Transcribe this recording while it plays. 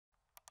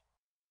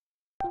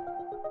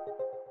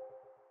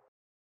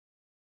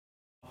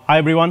Hi,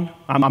 everyone.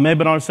 I'm Amey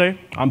Banarse.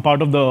 I'm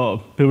part of the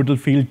Pivotal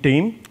Field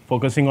team,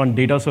 focusing on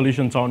data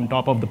solutions on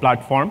top of the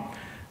platform.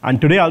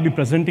 And today, I'll be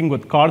presenting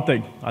with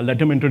Karthik. I'll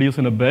let him introduce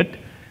in a bit.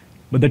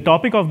 But the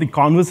topic of the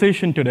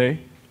conversation today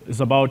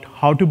is about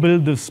how to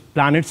build this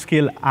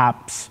planet-scale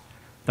apps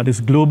that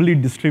is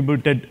globally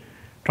distributed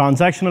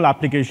transactional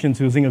applications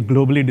using a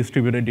globally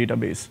distributed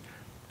database.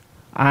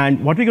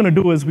 And what we're going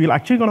to do is we're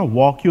actually going to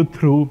walk you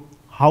through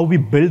how we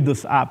build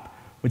this app,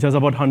 which has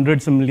about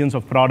hundreds of millions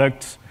of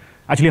products,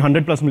 actually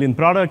 100+ million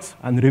products,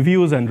 and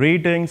reviews and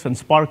ratings and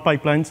Spark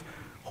pipelines,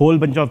 whole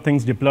bunch of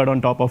things deployed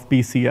on top of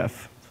PCF.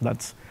 So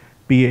that's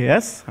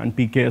PAS and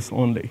PKS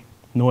only,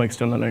 no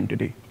external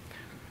entity.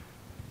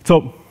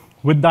 So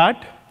with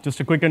that, just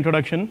a quick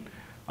introduction.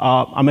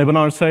 I'm Amey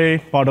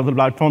Banarse, part of the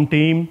platform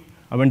team.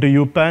 I went to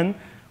UPenn.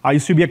 I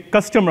used to be a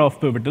customer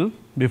of Pivotal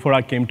before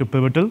I came to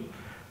Pivotal,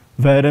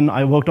 wherein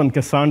I worked on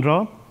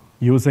Cassandra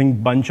using a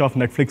bunch of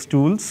Netflix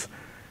tools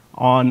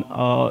on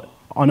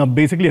a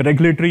basically a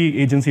regulatory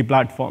agency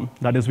platform.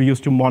 That is, we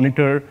used to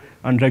monitor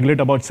and regulate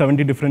about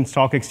 70 different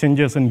stock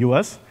exchanges in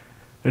US,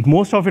 with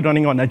most of it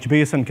running on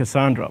HBase and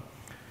Cassandra.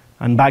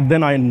 And back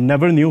then, I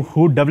never knew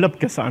who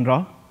developed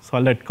Cassandra, so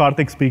I'll let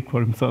Karthik speak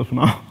for himself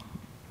now.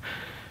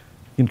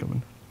 You can come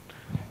in.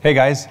 Hey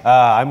guys,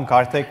 I'm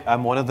Karthik.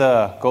 I'm one of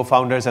the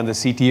co-founders and the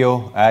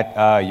CTO at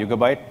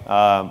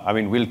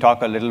YugaByte. We'll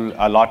talk a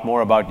lot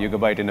more about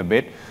YugaByte in a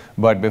bit.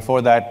 But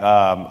before that,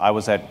 I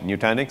was at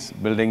Nutanix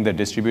building the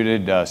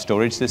distributed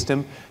storage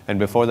system, and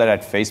before that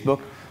at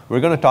Facebook. We're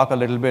going to talk a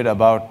little bit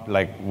about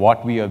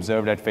what we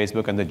observed at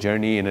Facebook and the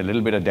journey in a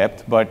little bit of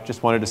depth. But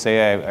just wanted to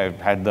say I've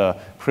had the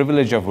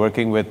privilege of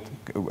working with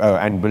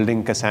and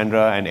building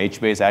Cassandra and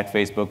HBase at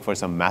Facebook for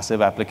some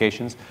massive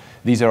applications.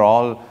 These are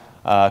all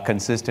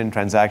consistent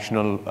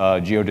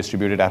transactional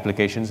geo-distributed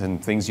applications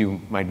and things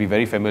you might be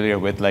very familiar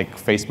with, like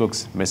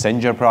Facebook's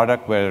Messenger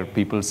product, where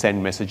people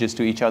send messages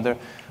to each other.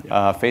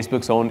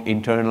 Facebook's own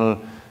internal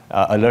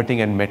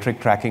alerting and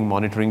metric tracking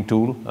monitoring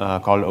tool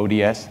called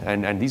ODS.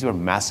 And these were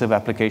massive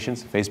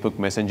applications. Facebook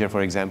Messenger,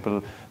 for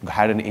example,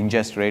 had an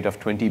ingest rate of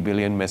 20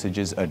 billion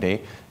messages a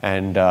day.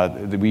 And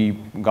we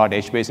got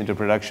HBase into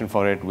production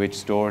for it, which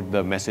stored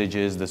the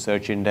messages, the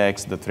search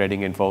index, the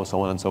threading info, so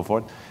on and so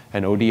forth.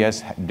 And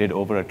ODS did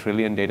over 1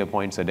 trillion data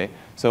points a day.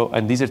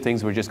 And these are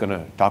things we're just going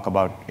to talk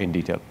about in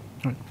detail.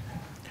 All right.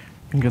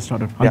 You can get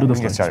started. I'll do the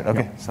slides. Get started.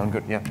 OK, sound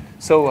good. Yeah.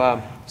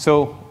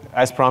 So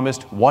as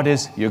promised, what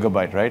is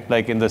YugaByte, right?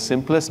 Like in the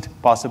simplest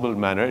possible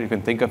manner, you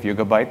can think of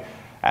YugaByte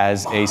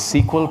as a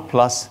SQL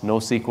plus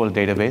NoSQL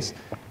database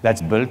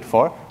that's built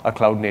for a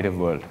cloud-native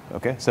world,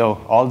 okay?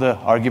 So all the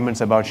arguments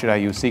about should I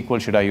use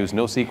SQL, should I use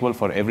NoSQL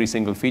for every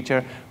single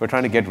feature, we're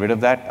trying to get rid of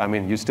that. I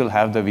mean, you still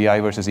have the VI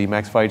versus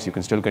Emacs fights. You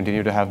can still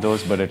continue to have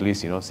those, but at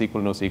least,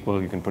 SQL,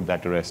 NoSQL, you can put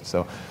that to rest.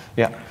 So,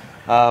 yeah.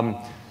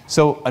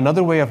 So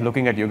another way of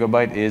looking at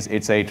YugaByte is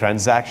it's a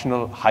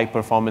transactional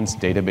high-performance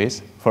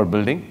database for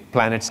building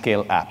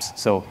planet-scale apps.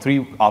 So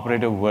 3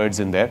 operative words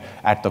in there.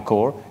 At the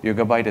core,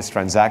 YugaByte is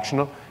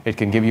transactional. It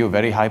can give you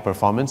very high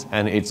performance,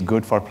 and it's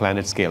good for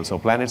planet scale. So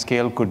planet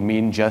scale could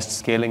mean just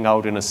scaling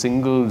out in a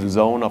single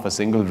zone of a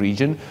single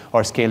region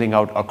or scaling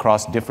out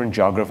across different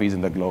geographies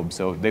in the globe.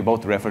 So they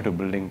both refer to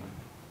building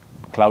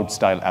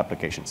cloud-style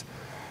applications.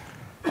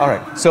 All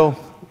right, so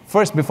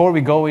first, before we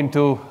go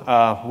into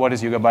what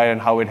is YugaByte and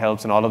how it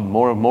helps and all of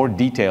more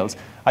details,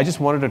 I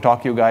just wanted to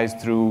talk you guys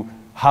through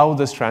how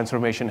this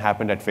transformation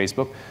happened at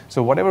Facebook.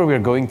 So whatever we're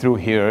going through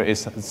here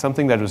is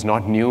something that was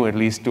not new, at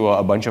least to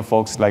a bunch of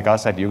folks like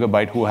us at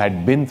YugaByte who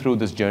had been through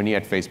this journey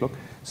at Facebook.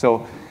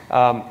 So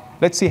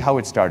let's see how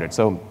it started.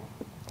 So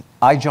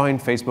I joined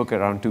Facebook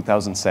around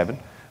 2007.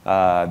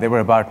 There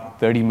were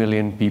about 30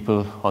 million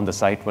people on the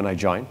site when I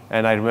joined.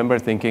 And I remember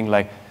thinking,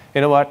 you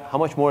know what, how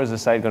much more is the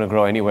site going to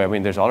grow anyway? I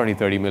mean, there's already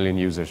 30 million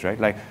users,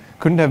 right?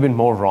 Couldn't have been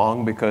more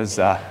wrong, because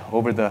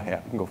over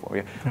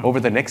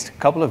the next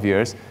couple of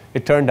years,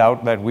 it turned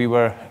out that we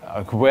were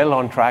well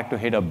on track to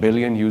hit 1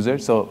 billion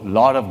users. So a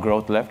lot of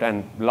growth left,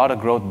 and a lot of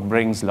growth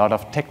brings a lot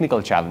of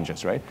technical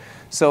challenges, right?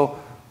 So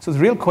the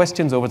real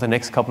questions over the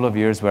next couple of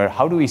years were,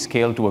 how do we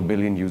scale to 1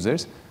 billion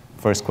users?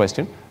 First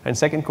question. And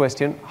second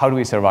question, how do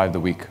we survive the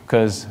week?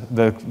 Because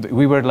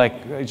we were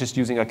just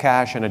using a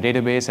cache and a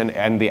database,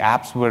 and the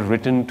apps were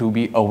written to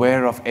be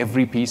aware of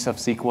every piece of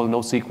SQL,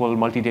 NoSQL,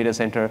 multi-data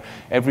center.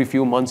 Every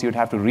few months, you'd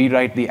have to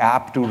rewrite the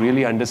app to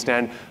really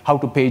understand how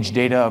to page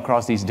data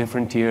across these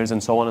different tiers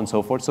and so on and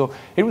so forth. So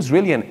it was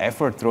really an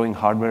effort throwing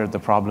hardware at the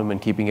problem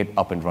and keeping it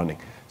up and running.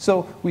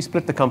 So we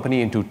split the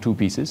company into 2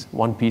 pieces.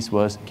 One piece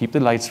was keep the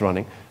lights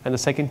running, and the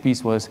second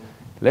piece was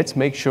let's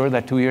make sure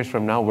that 2 years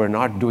from now, we're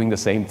not doing the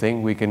same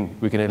thing. We can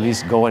at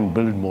least go and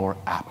build more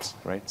apps,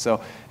 right? So,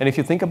 and if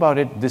you think about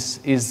it, this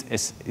is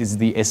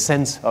the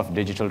essence of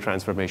digital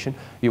transformation.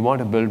 You want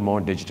to build more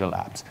digital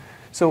apps.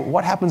 So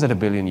what happens at 1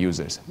 billion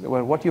users?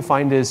 Well, what you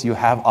find is you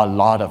have a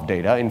lot of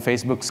data. In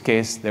Facebook's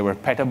case, there were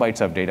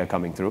petabytes of data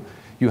coming through.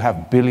 You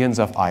have billions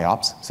of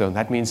IOPS. So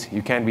that means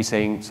you can't be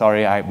saying,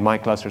 sorry, my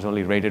cluster's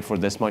only rated for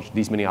this much,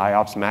 these many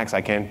IOPS max.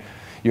 I can't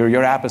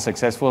Your app is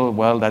successful,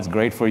 well, that's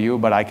great for you,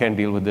 but I can't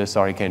deal with this,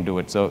 or I can't do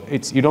it. So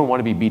you don't want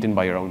to be beaten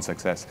by your own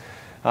success.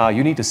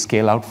 You need to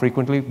scale out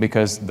frequently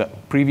because the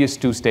previous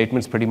two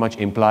statements pretty much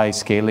imply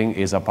scaling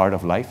is a part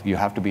of life. You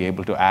have to be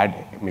able to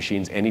add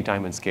machines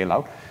anytime and scale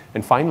out.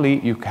 And finally,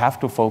 you have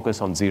to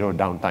focus on zero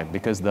downtime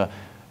because the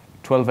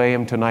 12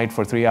 a.m. tonight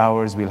for 3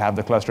 hours, we'll have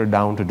the cluster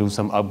down to do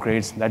some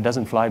upgrades. That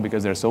doesn't fly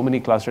because there are so many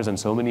clusters and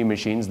so many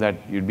machines that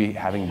you'd be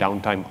having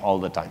downtime all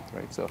the time,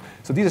 right? So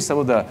these are some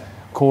of the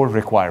core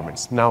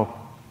requirements. Now,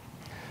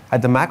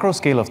 at the macro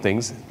scale of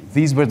things,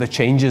 these were the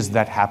changes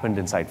that happened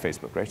inside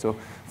Facebook, right? So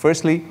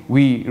firstly,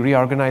 we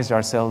reorganized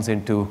ourselves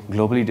into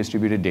globally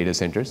distributed data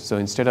centers. So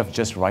instead of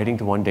just writing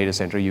to one data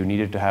center, you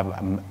needed to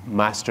have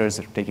masters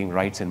taking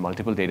writes in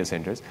multiple data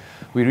centers.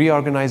 We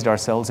reorganized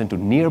ourselves into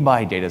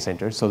nearby data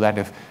centers so that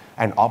if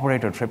an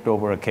operator tripped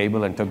over a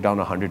cable and took down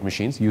 100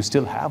 machines, you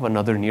still have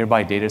another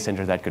nearby data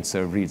center that could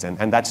serve reads.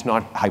 And that's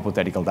not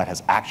hypothetical. That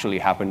has actually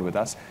happened with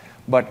us.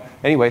 But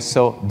anyway,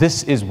 so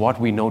this is what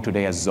we know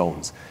today as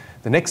zones.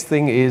 The next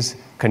thing is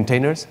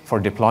containers for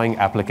deploying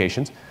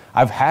applications.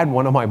 I've had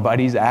one of my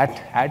buddies at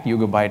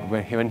YugaByte,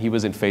 when he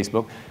was in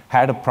Facebook,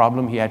 had a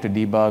problem he had to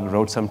debug,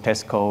 wrote some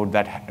test code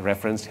that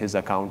referenced his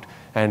account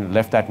and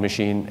left that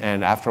machine.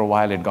 And after a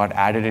while, it got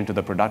added into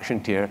the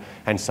production tier.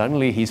 And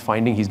suddenly, he's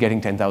finding he's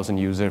getting 10,000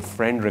 user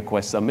friend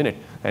requests a minute.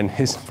 And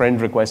his friend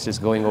request is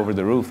going over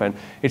the roof. And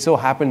it so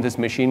happened this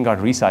machine got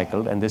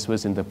recycled. And this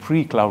was in the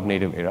pre-cloud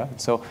native era.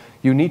 So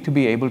you need to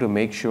be able to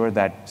make sure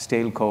that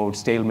stale code,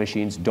 stale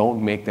machines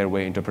don't make their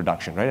way into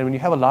production, right? And when you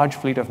have a large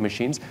fleet of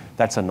machines,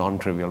 that's a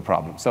non-trivial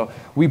problem. So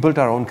we built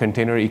our own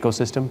container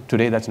ecosystem.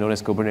 Today, that's known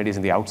as Kubernetes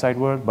in the outside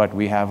world, but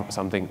we had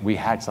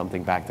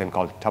something back then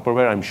called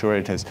Tupperware. I'm sure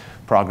it has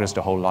progressed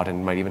a whole lot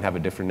and might even have a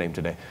different name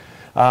today.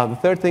 The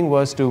third thing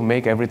was to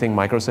make everything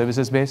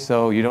microservices-based,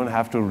 so you don't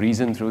have to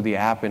reason through the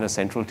app in a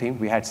central team.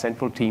 We had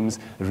central teams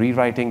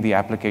rewriting the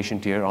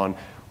application tier on,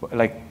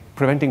 like,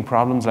 preventing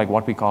problems like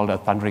what we called a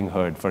thundering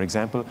herd. For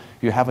example,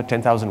 you have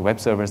 10,000 web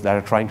servers that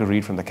are trying to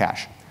read from the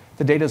cache.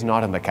 The data is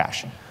not in the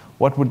cache.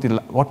 What would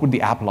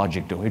the app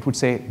logic do? It would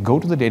say, go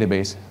to the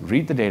database,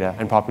 read the data,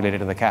 and populate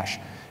it in the cache.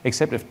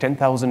 Except if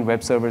 10,000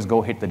 web servers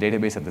go hit the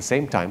database at the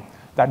same time,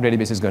 that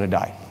database is going to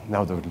die.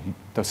 Now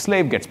the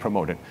slave gets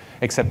promoted,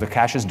 except the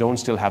caches don't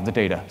still have the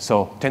data.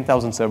 So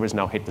 10,000 servers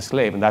now hit the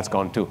slave, and that's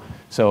gone too.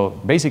 So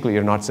basically,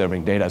 you're not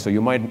serving data. So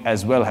you might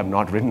as well have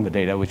not written the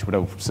data, which would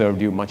have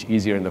served you much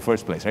easier in the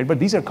first place, right? But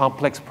these are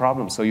complex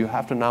problems. So you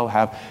have to now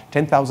have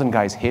 10,000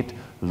 guys hit,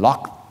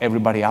 lock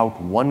everybody out,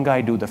 one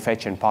guy do the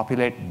fetch and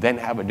populate, then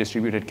have a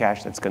distributed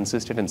cache that's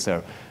consistent and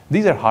serve.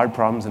 These are hard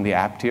problems in the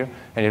app tier,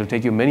 and it'll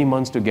take you many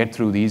months to get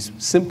through these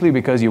simply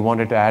because you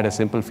wanted to add a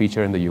simple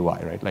feature in the UI,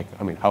 right? Like,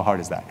 I mean, how hard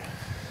is that?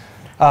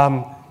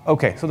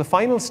 Okay, so the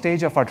final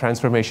stage of our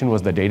transformation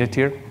was the data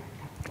tier.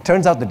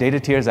 Turns out the data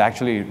tier is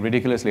actually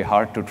ridiculously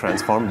hard to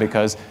transform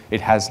because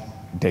it has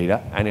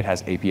data and it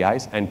has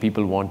APIs, and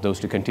people want those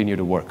to continue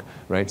to work,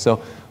 right? So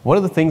one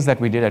of the things that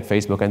we did at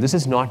Facebook, and this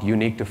is not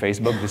unique to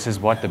Facebook, this is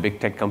what the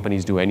big tech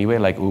companies do anyway,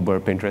 like Uber,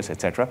 Pinterest,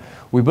 etc.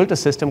 We built a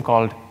system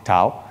called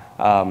Tau.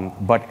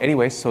 But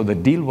anyway, so the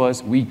deal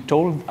was we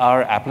told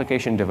our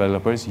application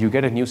developers, you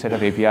get a new set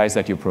of APIs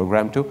that you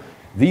program to.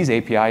 These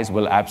APIs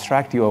will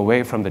abstract you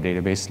away from the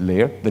database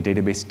layer, the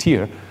database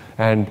tier,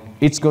 and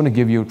it's going to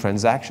give you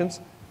transactions,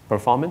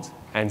 performance,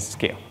 and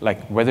scale.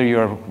 Like whether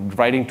you're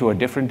writing to a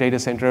different data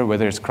center,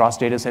 whether it's cross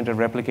data center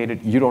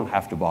replicated, you don't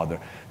have to bother.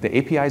 The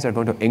APIs are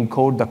going to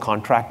encode the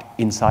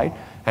contract inside,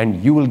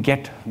 and you will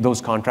get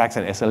those contracts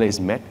and SLAs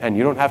met, and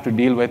you don't have to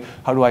deal with,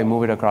 how do I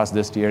move it across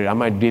this tier?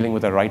 Am I dealing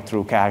with a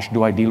write-through cache?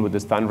 Do I deal with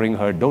this thundering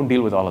herd? Don't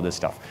deal with all of this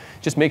stuff.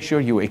 Just make sure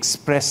you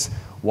express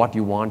what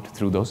you want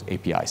through those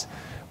APIs.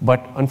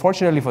 But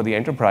unfortunately for the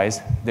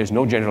enterprise, there's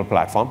no general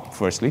platform,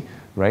 firstly,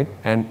 right?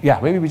 And yeah,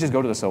 maybe we just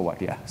go to the so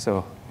what, yeah.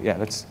 So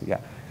yeah,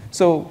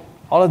 So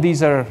all of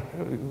these are,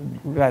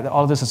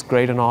 all of this is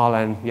great and all,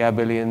 and yeah,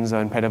 billions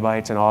and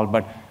petabytes and all,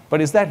 but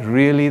is that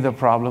really the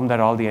problem that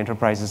all the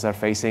enterprises are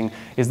facing?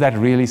 Is that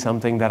really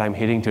something that I'm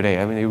hitting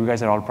today? I mean, you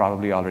guys are all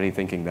probably already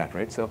thinking that,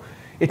 right? So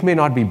it may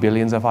not be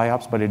billions of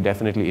IOPS, but it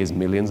definitely is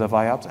millions of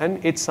IOPS,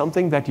 and it's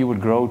something that you would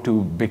grow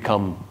to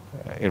become,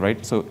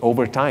 right? So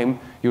over time,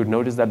 you would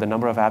notice that the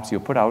number of apps you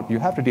put out, you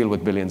have to deal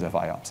with billions of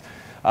IOPS.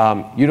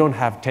 You don't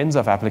have tens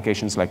of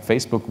applications like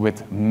Facebook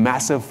with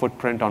massive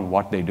footprint on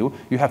what they do.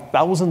 You have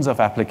thousands of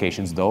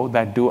applications, though,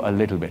 that do a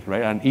little bit,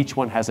 right? And each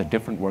one has a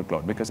different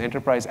workload because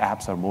enterprise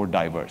apps are more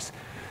diverse.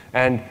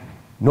 And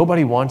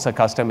nobody wants a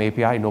custom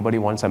API. Nobody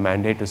wants a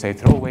mandate to say,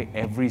 throw away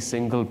every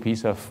single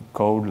piece of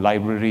code,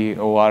 library,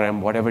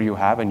 ORM, whatever you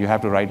have, and you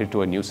have to write it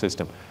to a new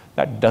system.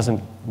 That doesn't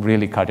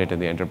really cut it in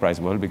the enterprise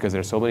world because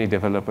there are so many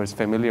developers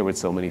familiar with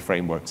so many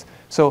frameworks.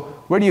 So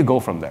where do you go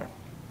from there?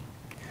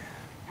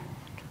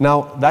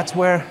 Now, that's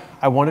where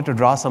I wanted to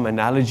draw some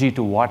analogy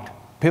to what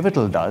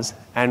Pivotal does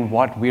and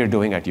what we are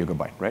doing at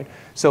YugaByte, right?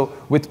 So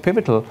with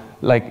Pivotal,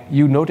 like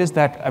you notice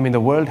that, I mean, the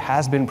world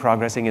has been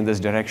progressing in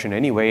this direction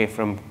anyway,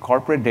 from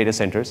corporate data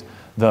centers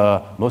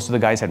Most of the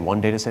guys had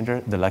one data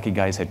center, the lucky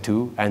guys had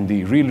two, and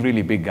the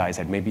really big guys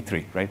had maybe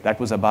three, right? That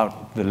was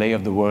about the lay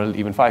of the world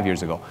even 5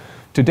 years ago.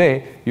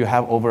 Today, you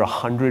have over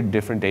 100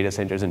 different data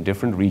centers in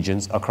different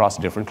regions across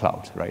different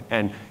clouds, right?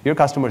 And your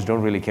customers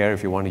don't really care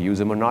if you want to use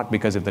them or not,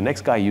 because if the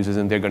next guy uses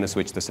them, they're going to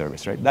switch the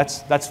service, right?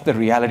 That's the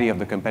reality of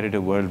the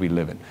competitive world we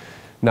live in.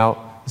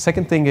 Now, the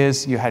second thing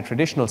is you had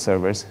traditional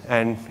servers,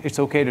 and it's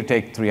okay to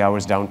take 3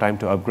 hours downtime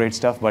to upgrade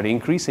stuff, but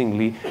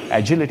increasingly,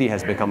 agility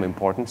has become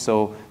important.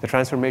 So the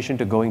transformation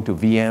to going to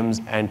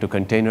VMs and to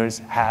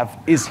containers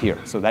is here.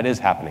 So that is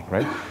happening,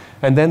 right?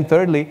 And then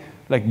thirdly,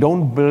 like,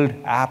 don't build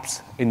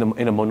apps in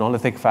a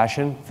monolithic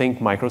fashion. Think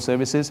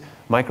microservices.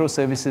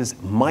 Microservices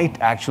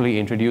might actually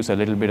introduce a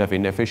little bit of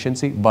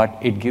inefficiency, but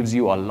it gives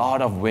you a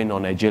lot of win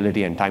on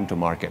agility and time to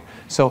market.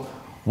 So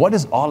what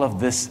is all of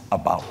this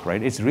about,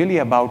 right? It's really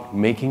about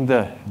making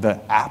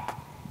the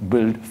app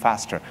build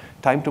faster,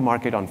 time to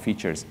market on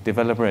features,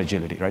 developer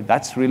agility, right?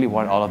 That's really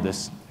what all of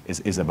this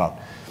is about.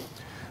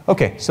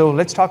 Okay, so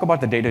let's talk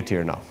about the data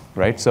tier now,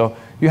 right? So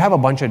you have a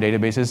bunch of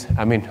databases.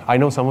 I mean, I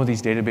know some of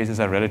these databases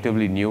are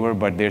relatively newer,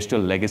 but they're still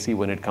legacy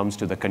when it comes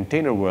to the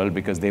container world,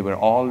 because they were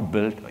all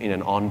built in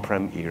an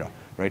on-prem era,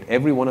 right?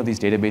 Every one of these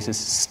databases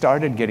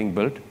started getting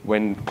built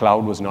when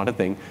cloud was not a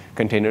thing,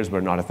 containers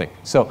were not a thing.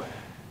 So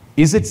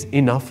is it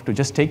enough to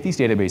just take these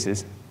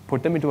databases,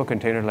 put them into a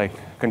containerized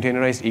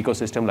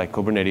ecosystem like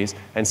Kubernetes,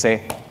 and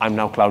say, I'm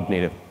now cloud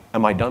native?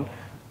 Am I done?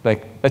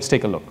 Like, let's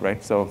take a look,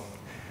 right?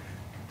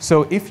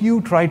 So if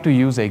you try to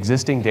use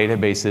existing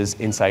databases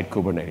inside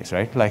Kubernetes,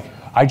 right? Like,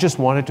 I just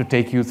wanted to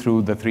take you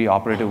through the 3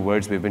 operative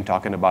words we've been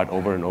talking about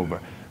over and over: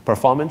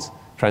 performance,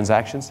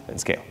 transactions, and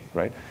scale,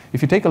 right?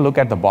 If you take a look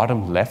at the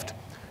bottom left,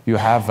 you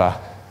have,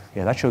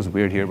 yeah, that shows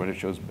weird here, but it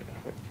shows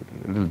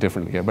a little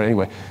differently here. But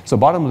anyway, so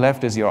bottom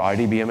left is your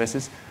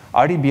RDBMSs.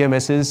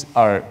 RDBMSs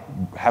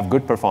have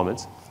good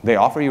performance. They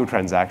offer you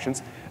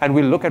transactions, and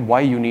we'll look at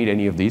why you need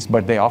any of these,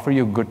 but they offer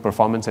you good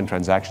performance and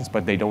transactions,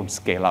 but they don't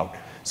scale out.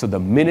 So the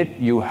minute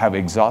you have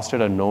exhausted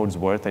a node's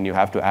worth and you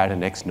have to add a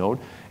next node,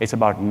 it's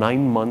about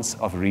 9 months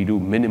of redo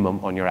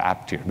minimum on your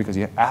app tier, because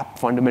your app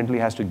fundamentally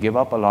has to give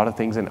up a lot of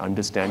things and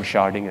understand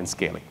sharding and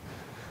scaling.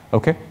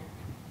 Okay?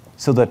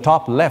 So the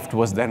top left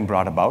was then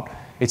brought about.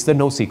 It's the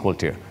NoSQL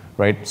tier,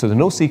 right? So the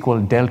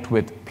NoSQL dealt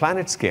with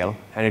planet scale,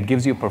 and it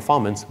gives you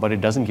performance, but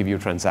it doesn't give you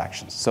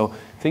transactions. So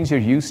things you're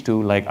used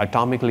to, like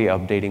atomically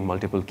updating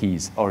multiple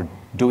keys or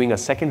doing a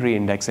secondary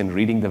index and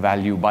reading the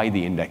value by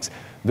the index,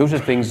 those are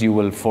things you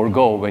will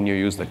forego when you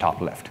use the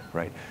top left,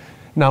 right?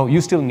 Now,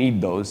 you still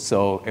need those,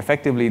 so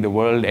effectively the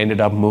world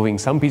ended up moving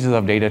some pieces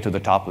of data to the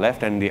top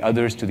left and the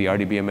others to the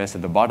RDBMS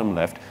at the bottom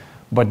left.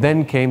 But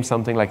then came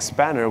something like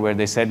Spanner, where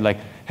they said, like,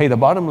 hey, the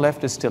bottom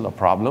left is still a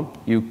problem.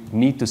 You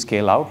need to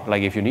scale out.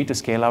 Like, if you need to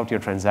scale out your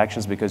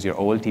transactions because your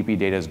OLTP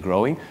data is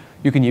growing,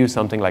 you can use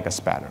something like a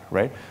Spanner,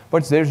 right?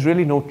 But there's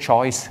really no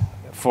choice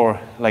for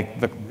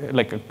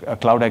a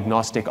cloud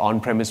agnostic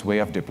on-premise way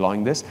of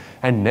deploying this.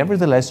 And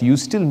nevertheless, you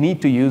still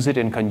need to use it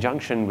in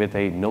conjunction with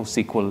a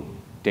NoSQL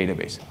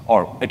database,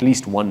 or at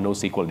least one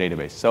NoSQL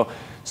database.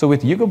 So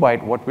with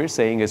YugaByte, what we're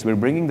saying is we're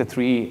bringing the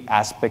 3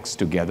 aspects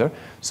together.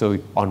 So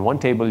on one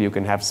table, you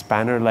can have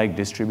Spanner-like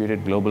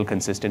distributed global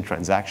consistent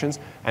transactions,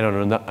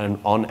 and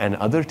on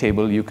another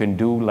table, you can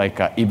do like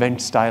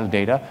event-style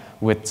data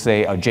with,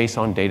 say, a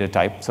JSON data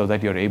type, so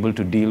that you're able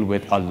to deal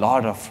with a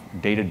lot of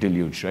data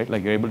deluge, right?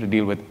 Like, you're able to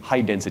deal with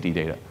high-density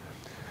data.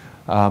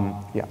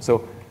 Yeah.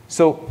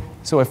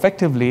 So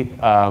effectively,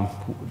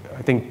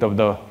 I think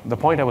the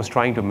point I was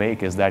trying to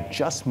make is that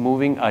just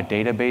moving a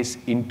database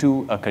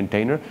into a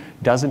container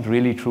doesn't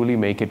really truly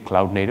make it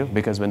cloud native,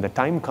 because when the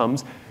time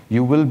comes,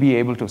 you will be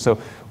able to. So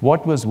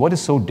what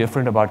is so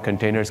different about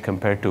containers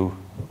compared to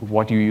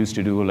what you used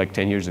to do like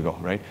 10 years ago,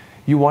 right?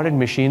 You wanted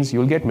machines,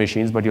 you'll get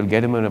machines, but you'll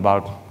get them in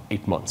about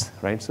 8 months,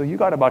 right? So you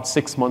got about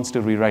 6 months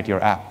to rewrite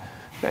your app.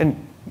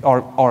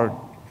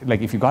 Or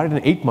like, if you got it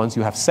in 8 months,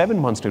 you have 7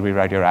 months to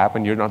rewrite your app,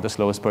 and you're not the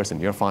slowest person.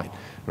 You're fine,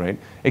 right?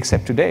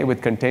 Except today,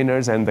 with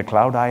containers and the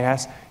cloud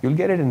IaaS, you'll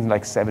get it in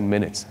like 7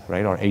 minutes,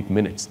 right, or 8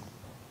 minutes.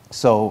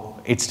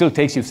 So it still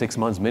takes you 6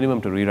 months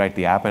minimum to rewrite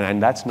the app,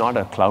 and that's not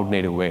a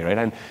cloud-native way, right?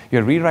 And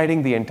you're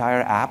rewriting the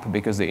entire app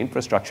because the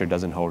infrastructure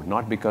doesn't hold,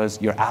 not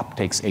because your app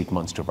takes 8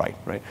 months to write,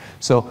 right?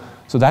 So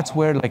that's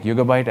where, like,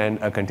 YugaByte and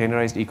a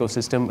containerized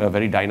ecosystem, a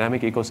very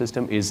dynamic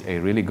ecosystem, is a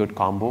really good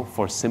combo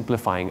for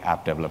simplifying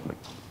app development.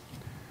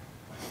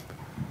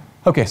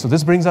 Okay, so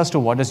this brings us to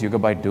what does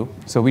YugaByte do?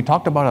 So we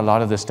talked about a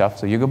lot of this stuff.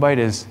 So YugaByte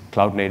is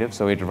cloud native,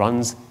 so it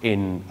runs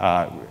in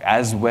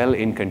as well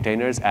in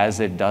containers as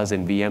it does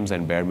in VMs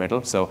and bare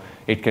metal. So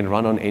it can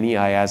run on any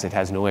IaaS. It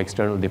has no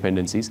external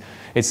dependencies.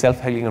 It's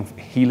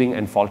self-healing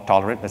and fault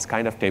tolerant. That's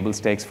kind of table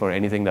stakes for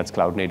anything that's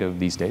cloud native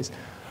these days.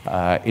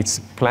 It's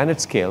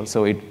planet scale,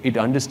 so it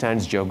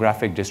understands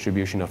geographic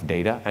distribution of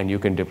data, and you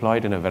can deploy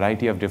it in a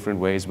variety of different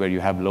ways where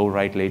you have low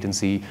write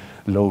latency,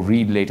 low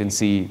read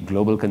latency,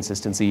 global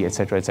consistency, et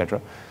cetera, et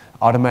cetera.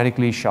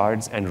 Automatically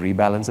shards and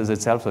rebalances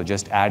itself, so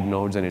just add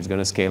nodes and it's going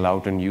to scale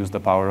out and use the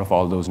power of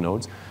all those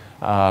nodes.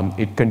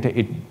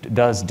 It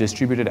does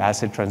distributed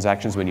ACID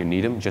transactions when you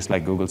need them, just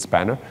like Google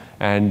Spanner.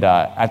 And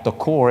at the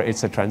core,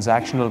 it's a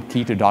transactional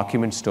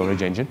key-to-document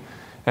storage engine.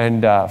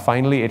 And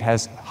finally, it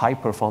has high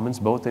performance,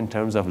 both in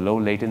terms of low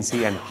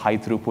latency and high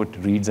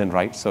throughput reads and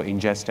writes, so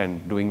ingest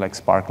and doing like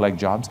Spark-like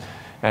jobs.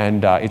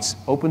 And it's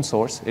open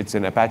source. It's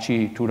an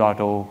Apache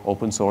 2.0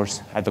 open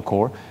source at the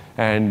core.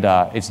 And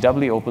it's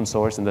doubly open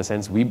source in the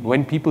sense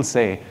when people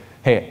say,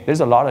 hey, there's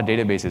a lot of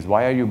databases,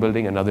 why are you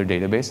building another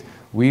database?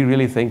 We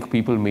really think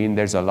people mean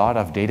there's a lot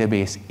of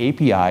database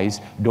APIs,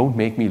 don't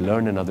make me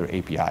learn another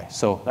API.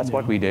 So that's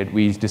what we did.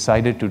 We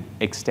decided to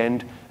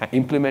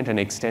implement and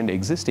extend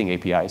existing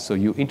APIs. So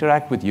you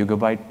interact with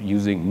YugaByte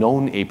using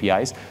known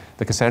APIs,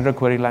 the Cassandra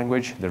query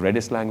language, the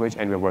Redis language,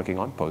 and we're working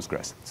on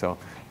Postgres. So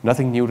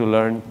nothing new to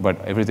learn, but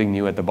everything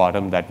new at the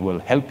bottom that will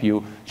help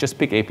you just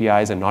pick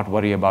APIs and not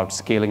worry about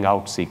scaling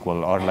out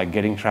SQL or like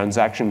getting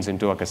transactions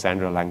into a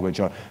Cassandra language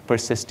or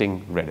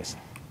persisting Redis.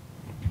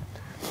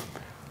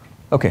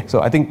 Okay,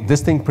 so I think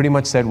this thing pretty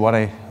much said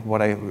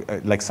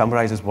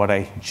summarizes what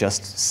I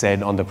just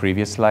said on the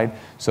previous slide.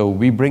 So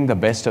we bring the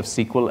best of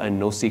SQL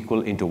and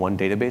NoSQL into one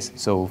database.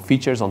 So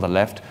features on the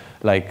left,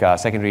 like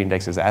secondary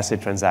indexes,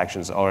 ACID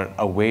transactions, or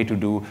a way to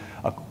do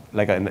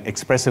like an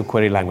expressive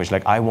query language,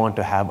 like I want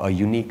to have a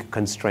unique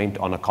constraint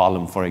on a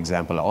column, for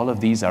example. All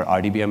of these are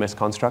RDBMS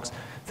constructs.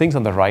 Things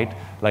on the right,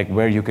 like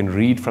where you can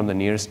read from the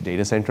nearest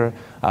data center,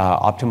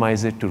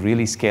 optimize it to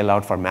really scale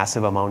out for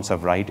massive amounts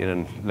of write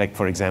in, like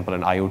for example,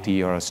 an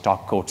IoT or a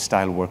stock quote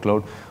style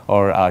workload,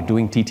 or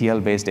doing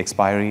TTL-based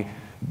expiry,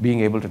 being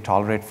able to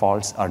tolerate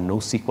faults are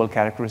NoSQL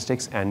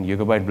characteristics, and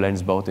YugaByte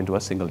blends both into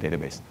a single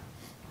database.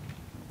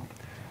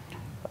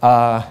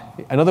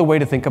 Another way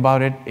to think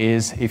about it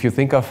is if you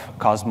think of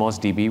Cosmos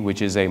DB,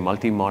 which is a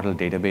multi-model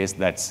database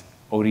that's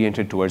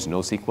oriented towards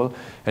NoSQL,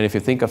 and if you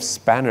think of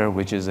Spanner,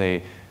 which is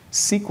a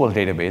SQL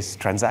database,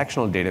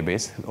 transactional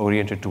database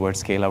oriented towards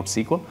scale-out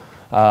SQL,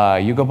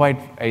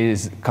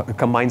 YugaByte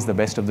combines the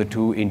best of the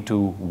two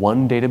into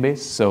one database,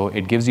 so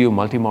it gives you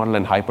multi-model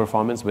and high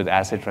performance with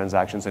ACID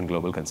transactions and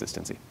global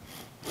consistency.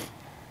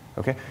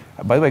 Okay.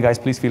 By the way, guys,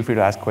 please feel free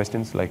to ask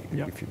questions. Like,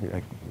 if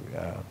you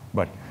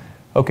like,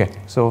 okay.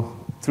 So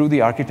through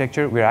the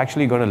architecture, we're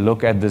actually going to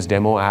look at this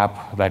demo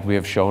app that we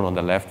have shown on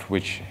the left,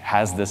 which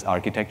has this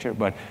architecture.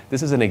 But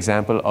this is an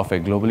example of a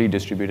globally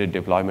distributed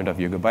deployment of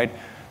YugaByte.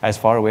 As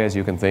far away as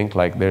you can think,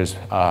 like there's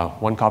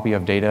one copy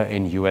of data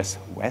in US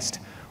West,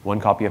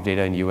 one copy of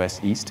data in US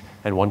East,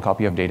 and one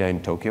copy of data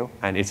in Tokyo.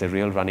 And it's a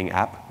real running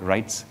app.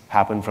 Writes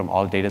happen from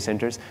all data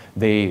centers.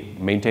 They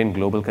maintain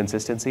global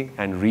consistency,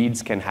 and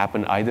reads can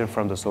happen either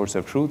from the source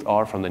of truth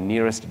or from the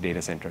nearest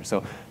data center.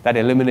 So that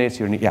eliminates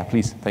your need. Yeah,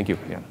 please. Thank you.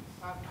 Yeah.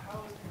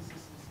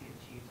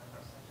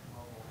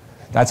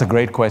 That's a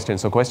great question.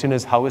 So question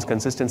is, how is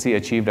consistency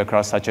achieved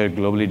across such a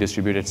globally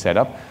distributed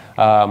setup?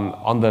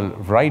 On the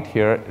right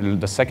here,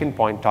 the second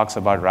point talks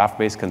about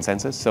raft-based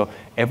consensus. So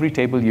every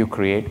table you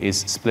create is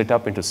split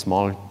up into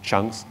small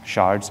chunks,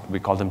 shards. We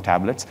call them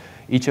tablets.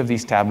 Each of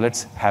these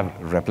tablets have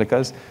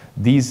replicas.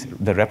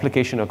 The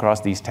replication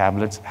across these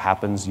tablets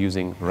happens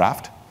using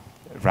raft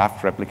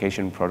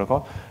replication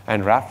protocol.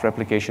 And raft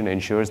replication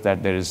ensures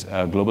that there is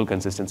global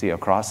consistency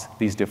across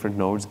these different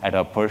nodes at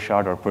a per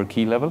shard or per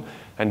key level.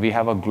 And we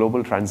have a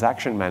global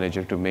transaction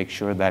manager to make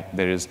sure that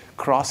there is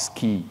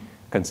cross-key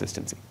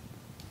consistency.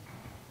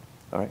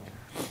 All right.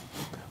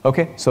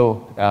 Okay,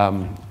 so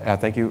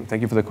thank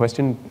you for the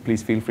question.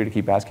 Please feel free to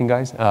keep asking,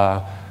 guys.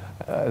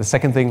 The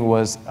second thing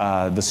was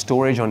the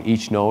storage on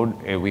each node.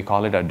 We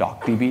call it a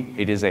DocDB.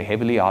 It is a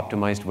heavily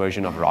optimized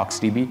version of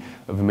RocksDB.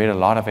 We've made a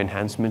lot of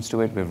enhancements to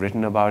it. We've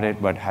written about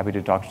it, but happy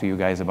to talk to you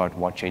guys about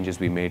what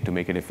changes we made to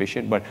make it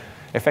efficient. But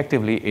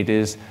effectively, it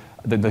is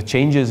the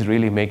changes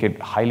really make it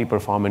highly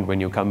performant when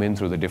you come in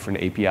through the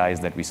different APIs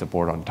that we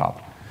support on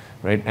top.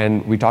 Right?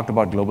 And we talked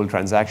about global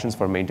transactions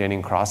for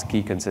maintaining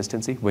cross-key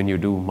consistency when you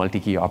do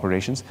multi-key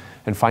operations.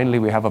 And finally,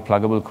 we have a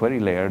pluggable query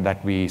layer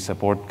that we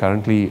support.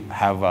 Currently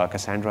have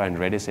Cassandra and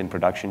Redis in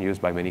production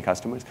used by many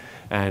customers.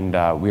 And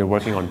we are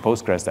working on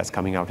Postgres that's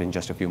coming out in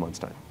just a few months'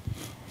 time.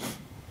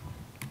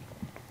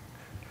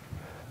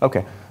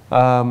 Okay.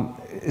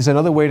 Is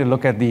another way to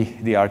look at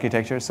the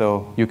architecture.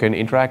 So you can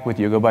interact with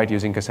YugaByte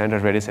using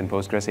Cassandra, Redis, and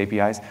Postgres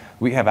APIs.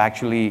 We have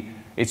actually,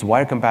 it's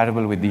wire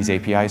compatible with these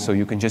APIs, so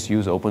you can just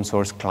use open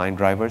source client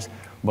drivers.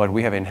 But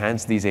we have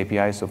enhanced these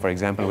APIs. So for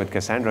example, with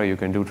Cassandra, you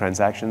can do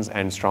transactions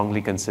and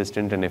strongly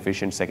consistent and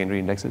efficient secondary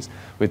indexes.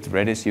 With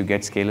Redis, you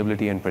get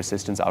scalability and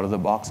persistence out of the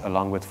box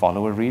along with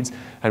follower reads.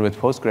 And with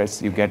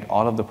Postgres, you get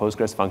all of the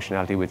Postgres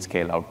functionality with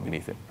scale out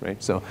beneath it,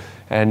 right? So,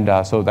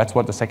 so that's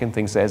what the second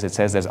thing says. It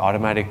says there's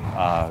automatic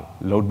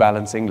load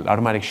balancing,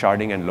 automatic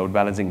sharding and load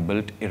balancing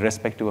built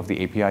irrespective of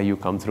the API you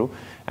come through.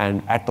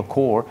 And at the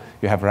core,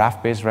 you have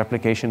raft-based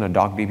replication, a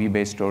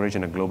DocDB-based storage,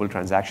 and a global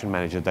transaction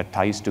manager that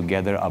ties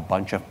together a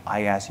bunch of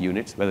IaaS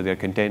units, whether they're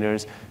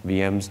containers,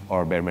 VMs,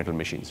 or bare metal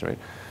machines, right?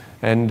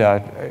 And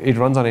it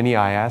runs on any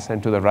IaaS.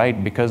 And to the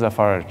right, because of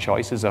our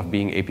choices of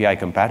being API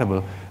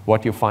compatible,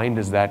 what you find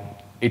is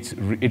that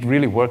it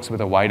really works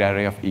with a wide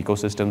array of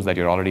ecosystems that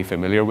you're already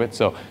familiar with.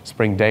 So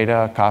Spring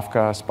Data,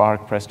 Kafka,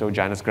 Spark, Presto,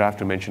 Janus Graph,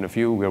 to mention a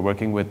few. We're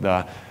working with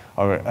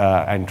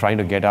and trying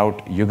to get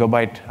out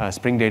YugaByte,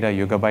 Spring Data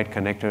YugaByte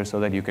connector so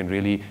that you can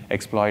really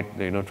exploit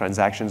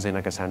transactions in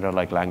a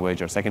Cassandra-like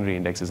language or secondary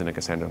indexes in a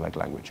Cassandra-like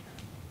language.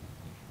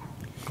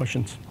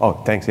 Questions? Oh,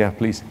 thanks. Yeah,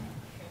 please.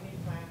 Any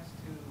plans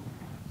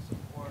to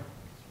support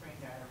Spring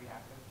Data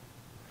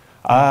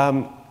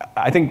Reactive?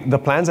 I think the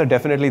plans are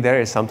definitely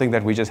there. It's something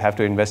that we just have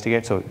to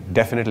investigate. So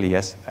definitely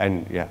yes.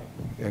 And yeah,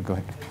 go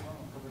ahead.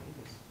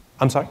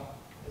 I'm sorry?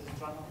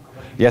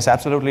 Yes,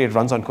 absolutely. It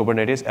runs on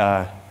Kubernetes.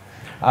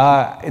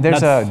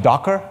 There's a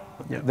Docker.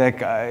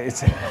 Yeah.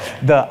 It's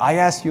the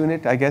IaaS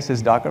unit, I guess,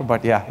 is Docker.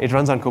 But yeah, it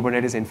runs on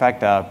Kubernetes. In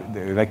fact,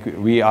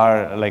 we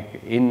are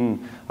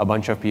in a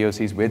bunch of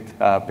POCs with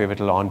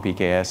Pivotal on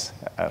PKS.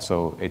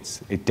 So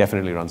it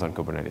definitely runs on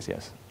Kubernetes.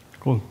 Yes.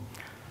 Cool.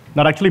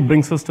 That actually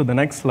brings us to the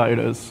next slide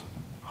is,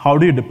 how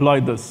do you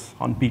deploy this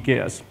on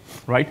PKS,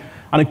 right?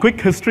 And a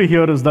quick history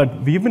here is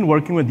that we've been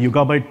working with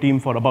YugaByte team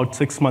for about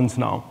 6 months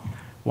now.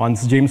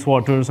 Once James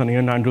Waters and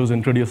Ian Andrews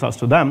introduced us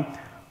to them,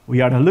 we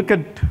had a look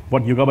at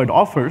what YugaByte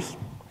offers,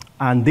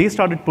 and they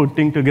started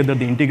putting together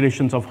the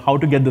integrations of how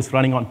to get this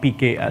running on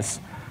PKS.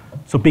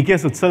 So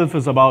PKS itself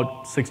is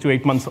about 6 to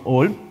 8 months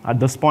old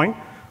at this point.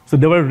 So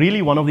they were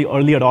really one of the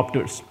early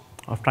adopters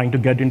of trying to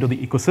get into the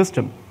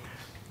ecosystem.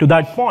 To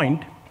that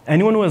point,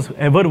 anyone who has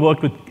ever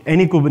worked with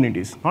any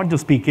Kubernetes, not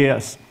just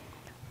PKS,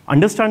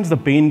 understands the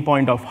pain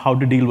point of how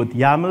to deal with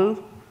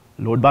YAML,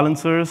 load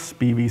balancers,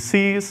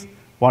 PVCs,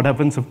 what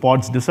happens if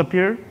pods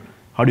disappear,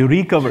 how do you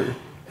recover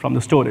from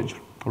the storage,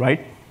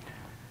 right?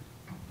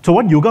 So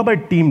what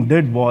YugaByte team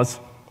did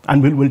was,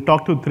 and we'll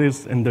talk to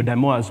Chris in the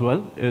demo as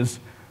well, is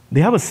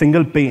they have a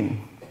single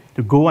pane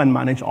to go and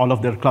manage all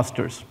of their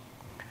clusters.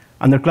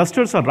 And the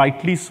clusters are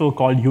rightly so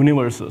called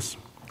universes,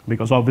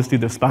 because obviously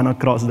they span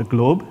across the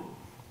globe.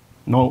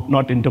 No,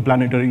 not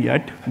interplanetary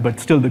yet, but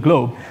still the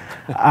globe.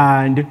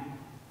 And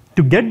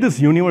to get this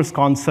universe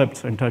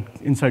concepts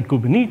inside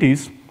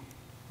Kubernetes,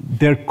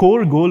 their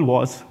core goal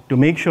was to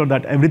make sure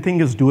that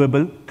everything is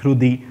doable through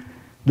the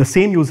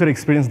same user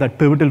experience that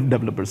Pivotal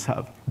developers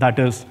have. That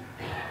is,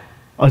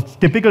 a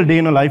typical day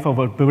in the life of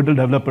a Pivotal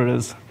developer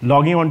is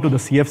logging onto the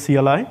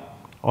CF/CLI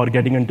or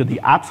getting into the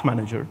apps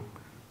manager.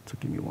 So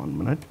give me 1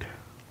 minute.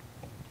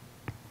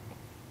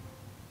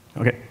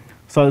 Okay.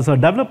 So as a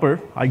developer,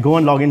 I go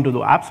and log into the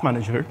apps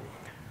manager.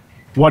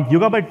 What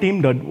YugaByte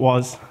team did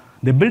was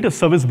they built a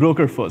service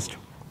broker first.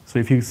 So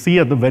if you see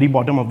at the very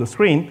bottom of the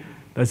screen,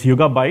 there's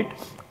YugaByte,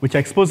 which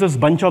exposes a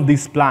bunch of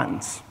these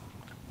plans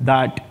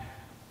that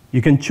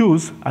you can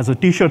choose as a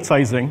t-shirt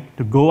sizing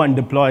to go and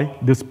deploy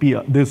this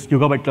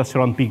YugaByte cluster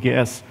on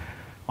PKS.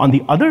 On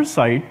the other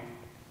side,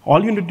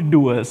 all you need to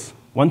do is,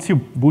 once you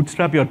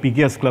bootstrap your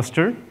PKS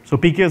cluster, so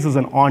PKS is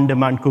an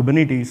on-demand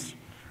Kubernetes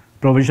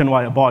provision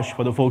via BOSH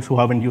for the folks who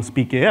haven't used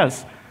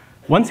PKS.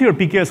 Once your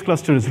PKS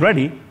cluster is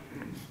ready,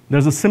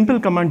 there's a simple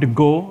command to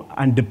go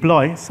and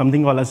deploy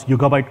something called as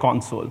YugaByte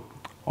console,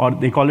 or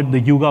they call it the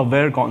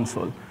YugaWare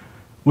console,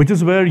 which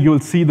is where you'll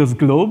see this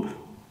globe,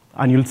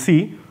 and you'll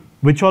see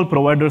which all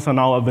providers are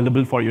now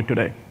available for you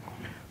today.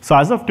 So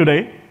as of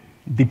today,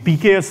 the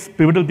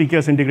Pivotal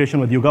PKS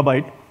integration with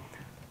YugaByte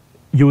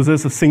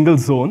uses a single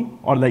zone,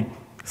 or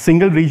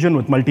single region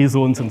with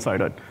multi-zones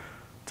inside it.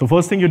 So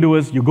first thing you do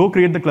is you go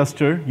create the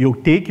cluster, you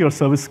take your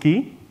service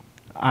key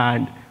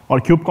or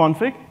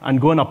kubeconfig, and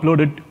go and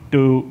upload it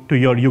to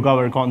your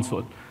YugaWare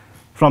console.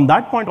 From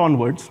that point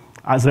onwards,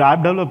 as an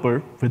app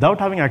developer, without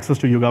having access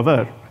to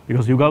YugaWare,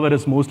 because YugaWare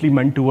is mostly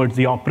meant towards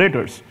the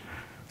operators.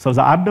 So as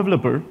an app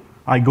developer,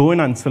 I go in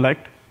and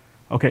select,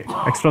 okay,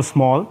 extra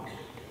small,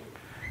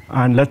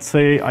 and let's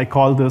say I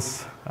call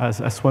this as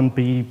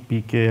S1P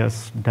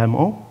PKS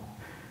demo.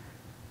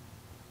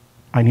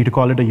 I need to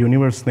call it a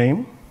universe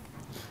name.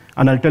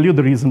 And I'll tell you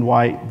the reason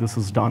why this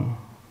is done.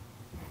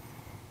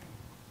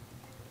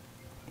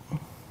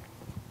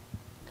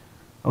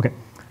 Okay.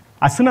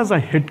 As soon as I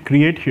hit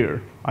create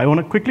here, I want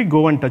to quickly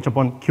go and touch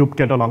upon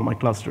kubekettle on my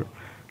cluster.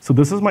 So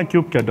this is my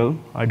kubekettle.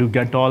 I do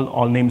get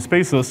all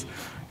namespaces.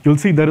 You'll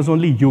see there is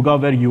only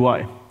YugaWare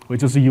UI,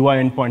 which is the UI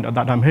endpoint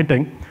that I'm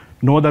hitting.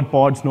 No other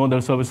pods, no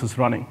other services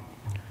running.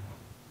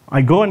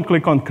 I go and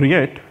click on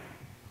create.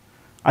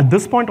 At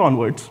this point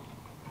onwards,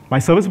 my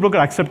service broker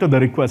accepted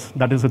the request.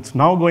 That is, it's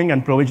now going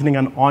and provisioning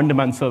an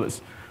on-demand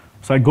service.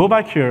 So I go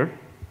back here,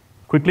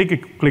 quickly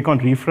click on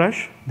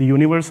refresh the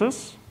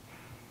universes.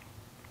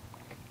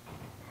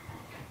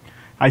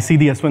 I see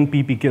the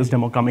S1P PKS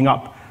demo coming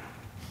up.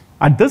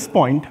 At this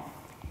point,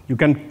 you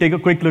can take a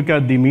quick look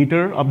at the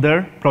meter up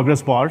there,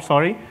 progress bar,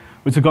 sorry,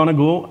 which is going to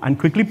go and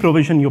quickly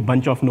provision your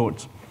bunch of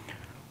nodes.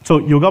 So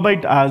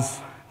YugaByte, as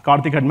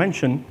Karthik had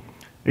mentioned,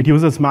 it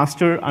uses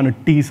master and a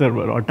T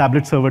server, or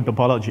tablet server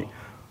topology.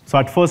 So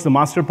at first, the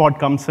master pod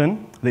comes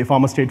in, they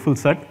form a stateful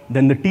set.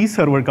 Then the T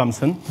server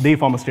comes in, they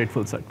form a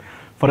stateful set.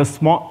 For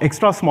a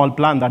extra small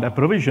plan that I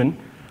provision,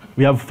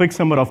 we have a fixed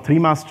number of 3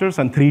 masters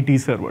and 3 T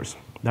servers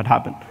that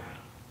happen.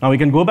 Now we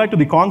can go back to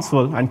the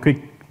console and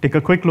take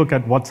a quick look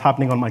at what's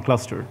happening on my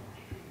cluster.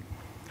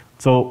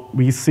 So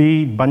we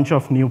see a bunch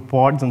of new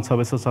pods and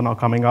services are now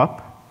coming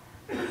up.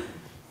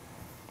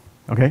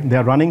 Okay, they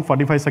are running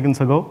 45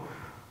 seconds ago.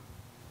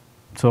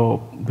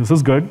 So this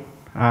is good.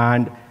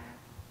 And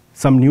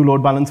some new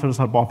load balancers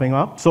are popping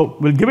up. So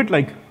we'll give it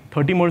like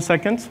 30 more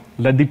seconds,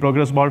 let the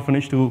progress bar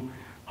finish to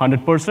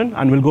 100%,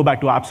 and we'll go back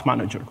to Apps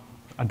Manager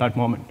at that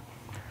moment.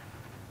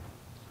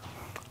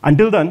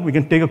 Until then, we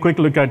can take a quick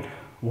look at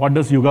what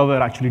does YugaByte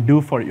actually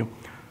do for you.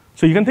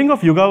 So you can think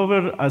of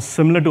YugaByte as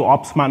similar to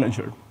Ops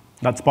Manager.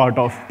 That's part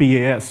of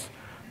PAS.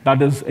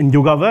 That is, in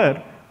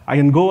YugaByte, I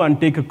can go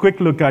and take a quick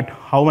look at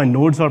how my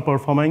nodes are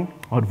performing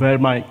or where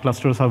my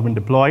clusters have been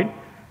deployed.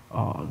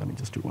 Let me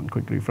just do one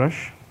quick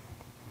refresh.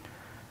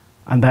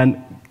 And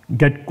then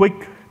get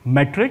quick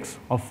metrics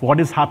of what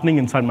is happening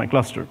inside my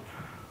cluster.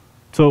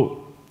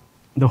 So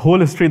the whole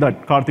history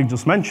that Karthik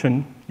just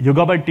mentioned,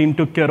 YugaByte team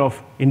took care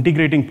of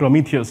integrating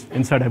Prometheus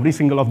inside every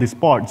single of these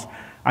pods.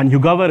 And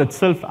YugaByte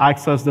itself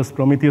acts as this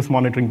Prometheus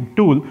monitoring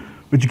tool,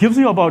 which gives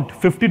you about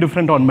 50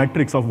 different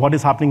metrics of what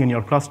is happening in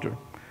your cluster.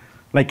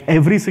 Like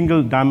every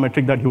single damn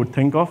metric that you would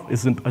think of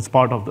is as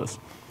part of this.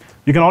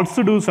 You can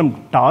also do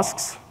some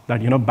tasks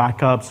that,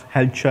 backups,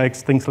 health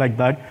checks, things like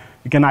that.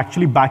 You can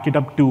actually back it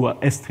up to a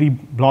S3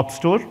 blob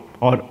store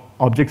or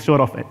object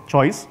store of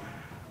choice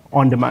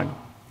on demand.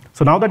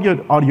 So now that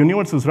our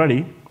universe is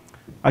ready,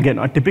 again,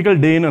 a typical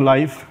day in a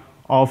life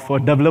of a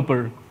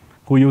developer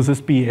who uses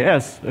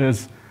PAS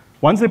is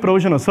once they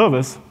provision a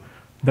service,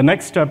 the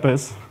next step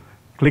is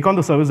click on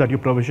the service that you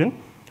provision,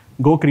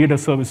 go create a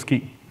service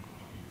key,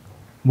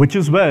 which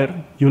is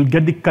where you'll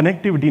get the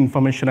connectivity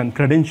information and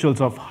credentials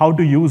of how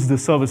to use the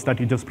service that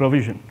you just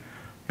provisioned.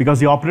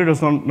 Because the operator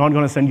is not going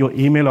to send you an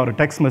email or a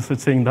text message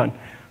saying that,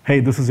 hey,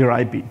 this is your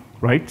IP,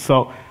 right?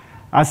 So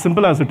as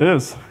simple as it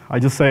is, I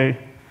just say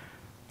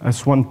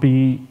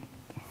S1P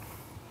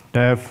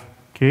dev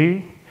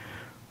key.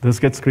 This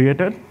gets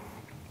created.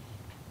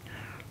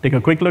 Take a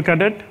quick look at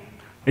it.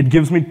 It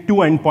gives me 2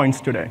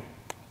 endpoints today.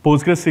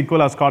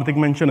 PostgreSQL, as Karthik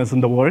mentioned, is in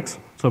the works.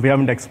 So we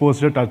haven't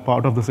exposed it as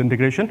part of this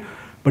integration.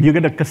 But you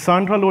get a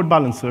Cassandra load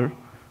balancer,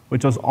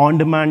 which was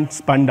on-demand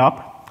spun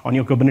up on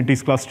your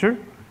Kubernetes cluster,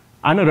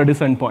 and a Redis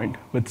endpoint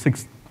with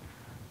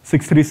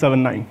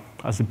 6379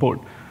 as the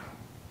port.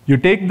 You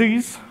take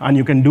these, and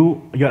you can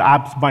do your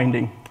apps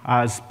binding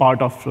as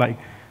part of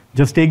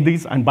just take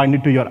these and bind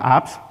it to your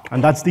apps.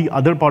 And that's the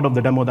other part of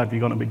the demo that we're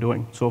going to be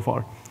doing so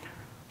far.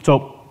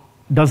 So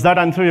does that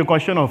answer your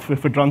question of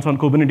if it runs on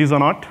Kubernetes or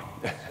not?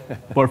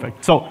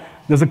 Perfect. So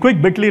there's a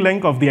quick bit.ly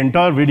link of the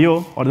entire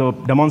video or the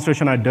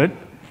demonstration I did.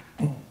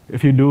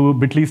 If you do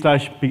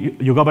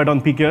bit.ly/YugaByte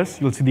on PKS,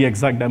 you'll see the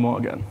exact demo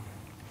again.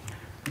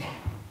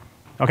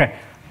 OK,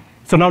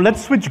 so now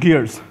let's switch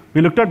gears.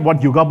 We looked at what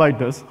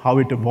YugaByte is, how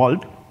it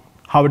evolved,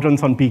 how it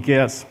runs on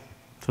PKS.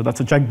 So that's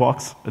a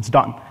checkbox. It's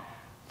done.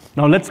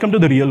 Now let's come to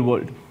the real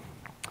world.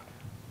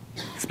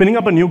 Spinning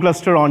up a new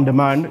cluster on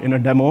demand in a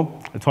demo,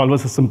 it's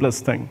always the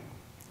simplest thing.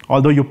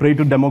 Although you pray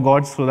to demo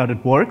gods so that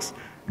it works,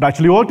 it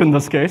actually worked in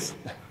this case.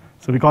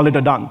 So we call it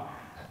a done.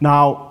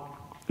 Now,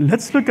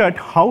 let's look at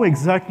how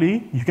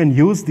exactly you can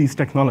use these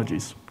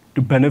technologies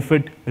to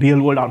benefit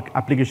real-world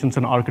applications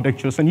and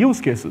architectures and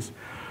use cases.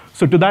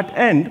 So to that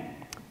end,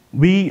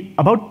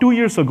 about 2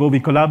 years ago, we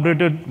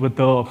collaborated with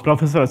a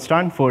professor at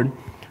Stanford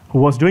who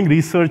was doing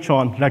research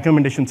on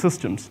recommendation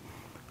systems.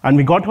 And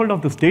we got hold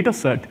of this data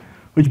set,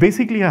 which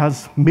basically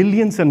has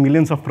millions and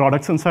millions of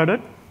products inside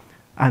it,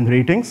 and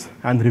ratings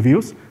and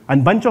reviews,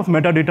 and a bunch of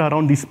metadata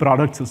around these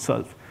products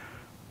itself.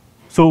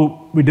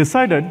 So we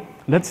decided,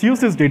 let's use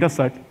this data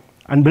set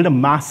and build a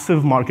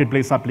massive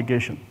marketplace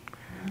application.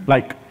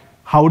 Like,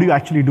 how do you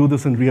actually do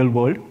this in real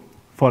world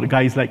for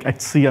guys like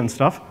Etsy and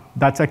stuff?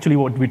 That's actually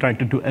what we tried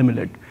to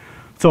emulate.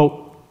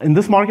 So in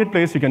this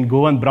marketplace, you can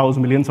go and browse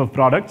millions of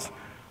products.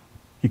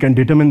 You can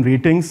determine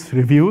ratings,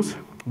 reviews.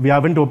 We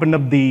haven't opened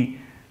up the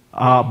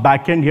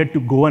backend yet to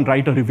go and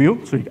write a review.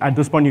 So at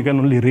this point, you can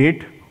only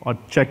rate or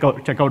check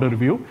out a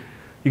review.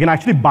 You can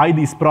actually buy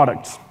these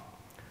products.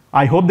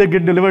 I hope they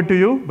get delivered to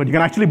you, but you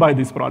can actually buy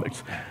these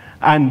products.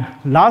 And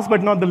last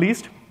but not the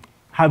least,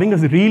 having a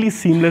really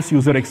seamless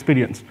user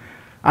experience.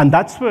 And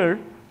that's where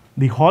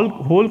the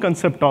whole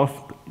concept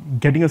of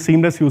getting a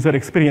seamless user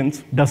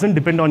experience doesn't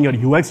depend on your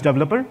UX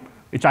developer.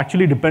 It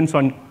actually depends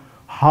on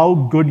how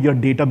good your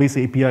database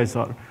APIs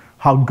are,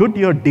 how good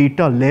your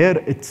data layer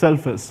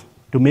itself is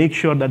to make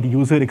sure that the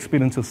user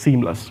experience is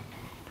seamless.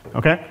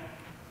 Okay?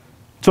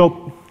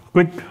 So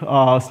quick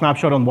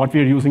snapshot on what we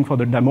are using for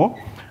the demo.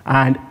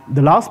 And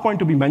the last point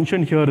to be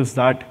mentioned here is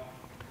that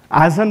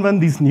as and when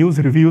these news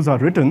reviews are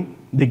written,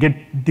 they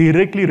get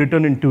directly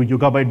written into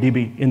YugaByte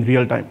DB in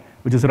real time,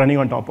 which is running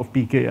on top of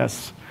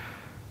PKS.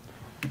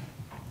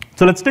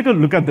 So let's take a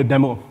look at the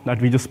demo that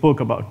we just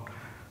spoke about.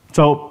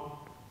 So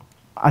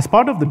as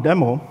part of the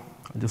demo,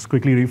 I'll just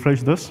quickly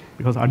refresh this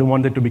because I don't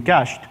want it to be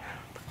cached.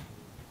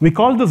 We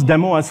call this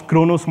demo as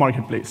Kronos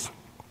Marketplace.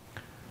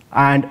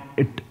 And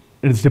it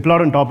is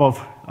deployed on top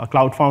of a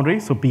Cloud Foundry,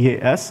 so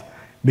PAS.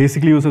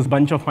 Basically uses a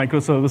bunch of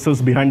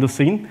microservices behind the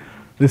scene.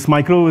 These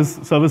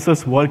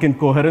microservices work in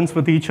coherence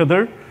with each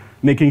other,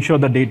 making sure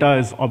the data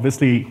is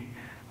obviously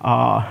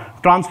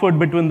transferred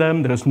between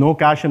them. There is no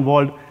cache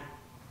involved,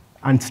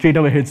 and straight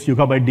away hits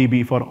YugaByte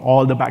DB for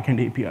all the backend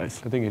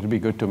APIs. I think it would be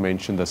good to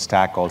mention the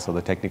stack also,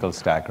 the technical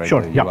stack, right?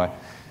 Sure, The yeah. UI.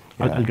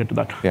 I'll get to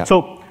that. Yeah.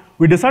 So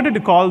we decided to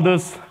call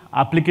this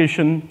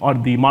application or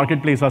the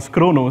marketplace as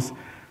Chronos.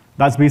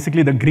 That's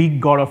basically the Greek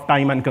god of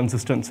time and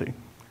consistency.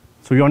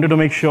 So we wanted to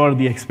make sure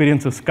the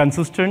experience is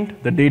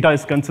consistent, the data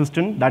is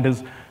consistent. That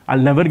is, I'll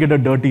never get a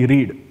dirty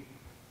read.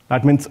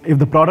 That means if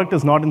the product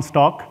is not in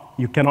stock,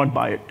 you cannot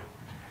buy it.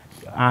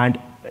 And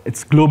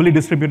it's globally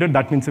distributed.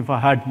 That means if I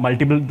had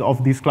multiple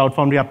of these Cloud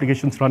Foundry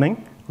applications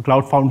running,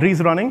 Cloud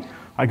Foundries running,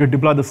 I could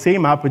deploy the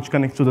same app which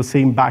connects to the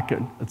same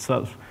backend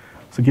itself.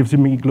 So it gives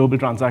me global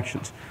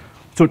transactions.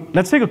 So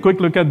let's take a quick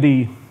look at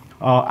the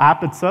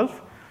app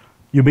itself.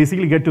 You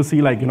basically get to see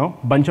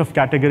bunch of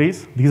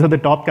categories. These are the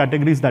top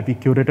categories that we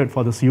curated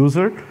for this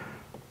user.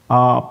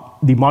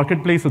 The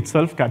marketplace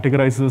itself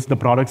categorizes the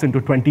products into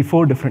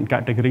 24 different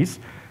categories.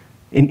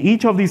 In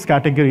each of these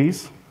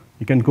categories,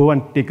 you can go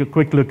and take a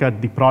quick look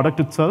at the product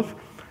itself.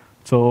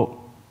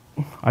 So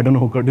I don't know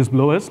who Curtis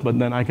Blow is, but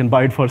then I can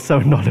buy it for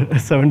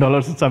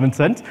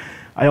 $7.07.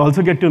 I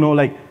also get to know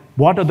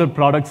what other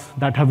products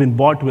that have been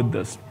bought with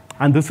this.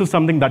 And this is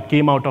something that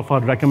came out of our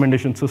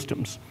recommendation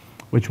systems,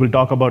 which we'll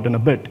talk about in a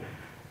bit.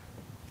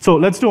 So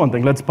let's do one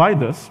thing. Let's buy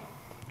this.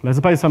 Let's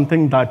buy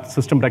something that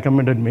system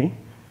recommended me,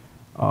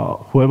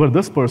 whoever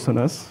this person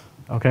is,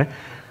 OK?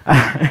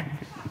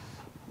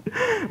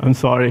 I'm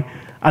sorry.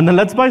 And then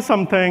let's buy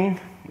something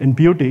in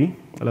beauty.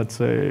 Let's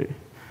say,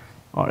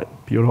 all right,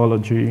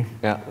 Purology.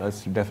 Yeah,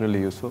 that's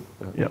definitely useful.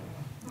 Yeah.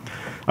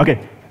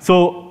 OK,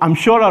 so I'm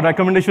sure our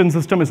recommendation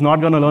system is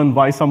not going to learn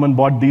why someone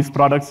bought these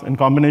products in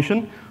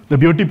combination. The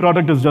beauty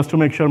product is just to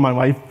make sure my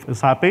wife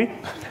is happy.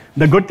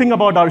 The good thing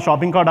about our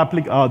shopping cart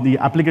the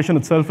application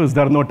itself is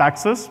there are no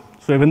taxes.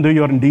 So even though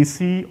you're in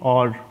DC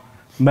or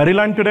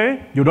Maryland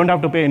today, you don't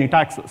have to pay any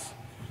taxes.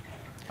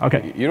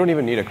 OK. You don't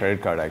even need a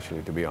credit card,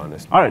 actually, to be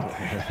honest. All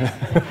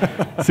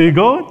right. So you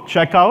go,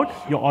 check out,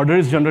 your order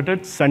is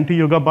generated, sent to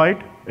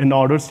YugaByte in the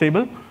orders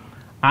table,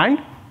 and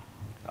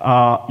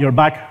you're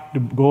back to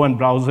go and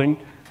browsing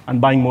and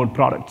buying more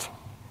products.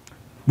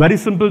 Very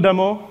simple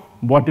demo,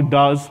 what it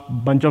does,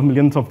 bunch of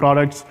millions of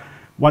products.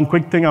 One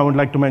quick thing I would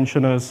like to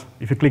mention is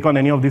if you click on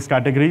any of these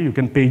categories, you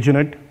can page in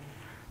it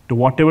to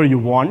whatever you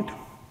want.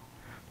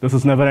 This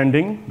is never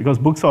ending, because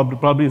books are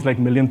probably is like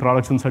a million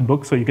products inside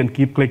books, so you can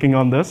keep clicking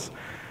on this.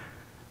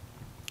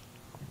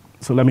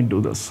 So let me do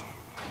this.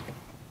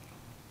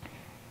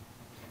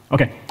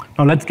 OK,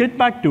 now let's get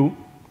back to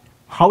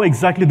how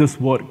exactly this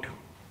worked.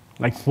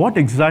 What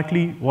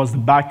exactly was the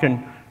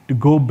backend to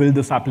go build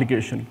this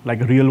application,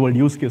 like a real-world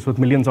use case with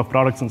millions of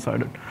products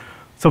inside it.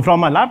 So from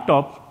my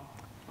laptop,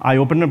 I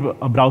opened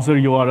up a browser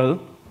URL.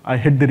 I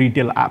hit the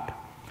retail app.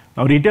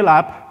 Now, retail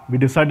app, we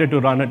decided to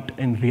run it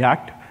in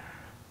React.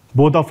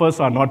 Both of us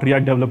are not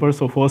React developers,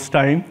 so first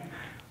time,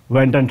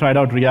 went and tried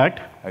out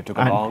React. It took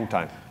a long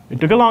time. It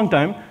took a long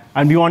time,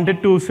 and we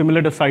wanted to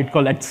simulate a site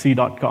called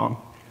Etsy.com.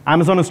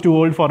 Amazon is too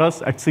old for us.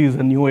 Etsy is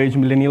a new age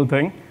millennial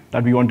thing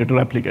that we wanted to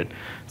replicate.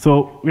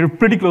 So we were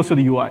pretty close to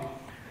the UI.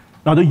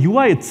 Now, the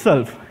UI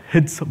itself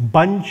hits a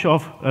bunch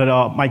of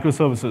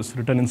microservices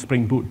written in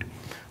Spring Boot.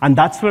 And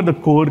that's where the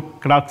core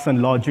crux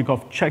and logic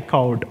of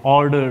checkout,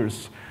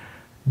 orders,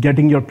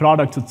 getting your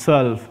products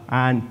itself,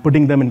 and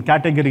putting them in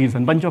categories,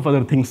 and a bunch of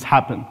other things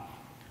happen.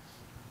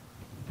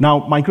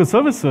 Now,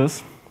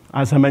 microservices,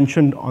 as I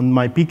mentioned on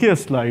my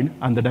PKS slide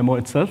and the demo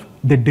itself,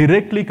 they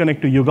directly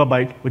connect to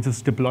YugaByte, which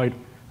is deployed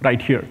right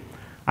here.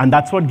 And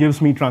that's what gives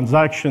me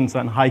transactions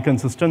and high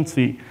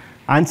consistency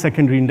and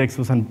secondary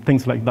indexes and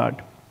things like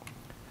that.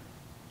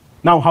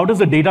 Now, how does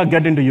the data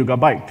get into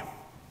YugaByte?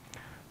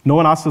 No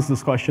one asked us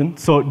this question.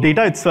 So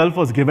data itself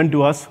was given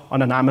to us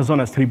on an Amazon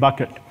S3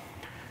 bucket.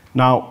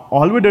 Now,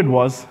 all we did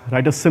was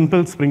write a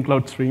simple Spring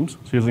Cloud streams,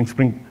 so using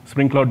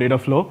Spring Cloud data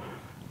flow,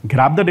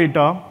 grab the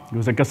data,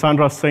 use a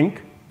Cassandra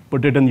sync,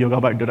 put it in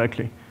YugaByte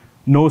directly.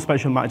 No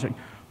special magic.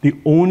 The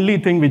only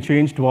thing we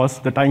changed was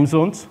the time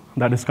zones,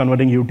 that is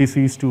converting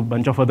UTCs to a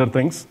bunch of other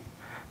things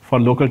for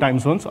local time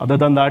zones. Other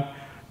than that,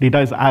 data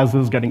is as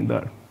is getting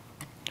there.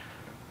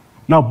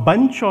 Now, a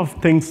bunch of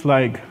things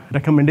like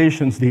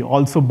recommendations, they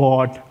also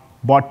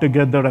bought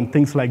together and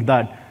things like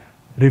that.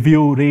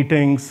 Review,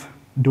 ratings,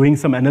 doing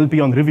some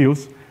NLP on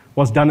reviews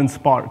was done in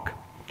Spark.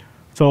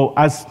 So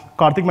as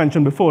Karthik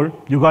mentioned before,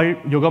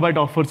 YugaByte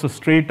offers a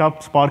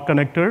straight-up Spark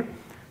connector,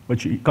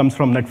 which comes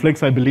from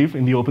Netflix, I believe,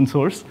 in the open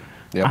source.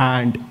 Yep.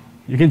 And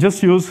you can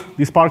just use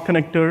the Spark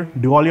connector,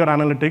 do all your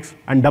analytics,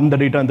 and dump the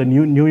data in the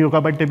new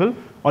YugaByte table,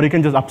 or you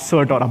can just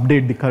upsert or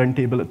update the current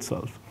table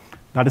itself.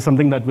 That is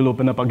something that will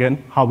open up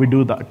again, how we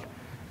do that.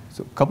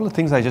 So a couple of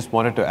things I just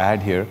wanted to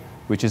add here,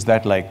 which is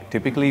that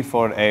typically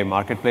for a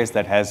marketplace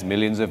that has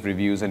millions of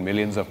reviews and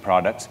millions of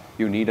products,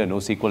 you need a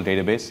NoSQL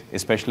database,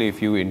 especially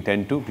if you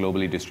intend to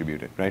globally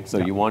distribute it, right? So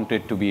you want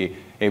it to be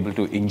able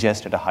to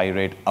ingest at a high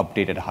rate,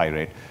 update at a high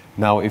rate.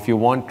 Now, if you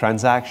want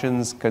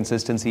transactions,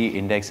 consistency,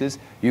 indexes,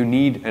 you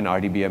need an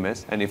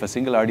RDBMS. And if a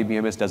single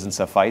RDBMS doesn't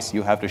suffice,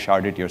 you have to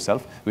shard it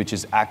yourself, which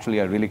is actually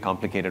a really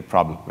complicated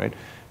problem, right?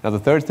 Now, the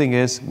third thing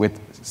is with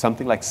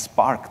something like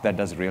Spark that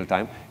does real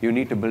time, you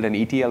need to build an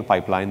ETL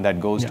pipeline that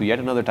goes to yet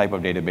another type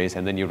of database,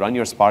 and then you run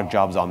your Spark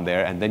jobs on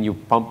there, and then you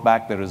pump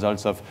back the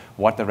results of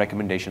what the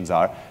recommendations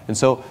are. And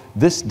so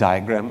this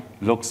diagram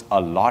looks a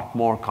lot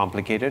more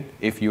complicated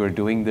if you are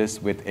doing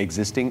this with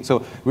existing.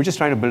 So we're just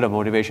trying to build a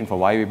motivation for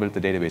why we built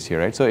the database here,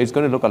 right? So it's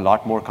going to look a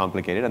lot more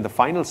complicated. And the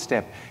final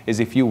step is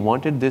if you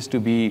wanted this to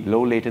be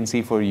low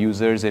latency for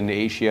users in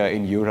Asia,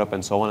 in Europe,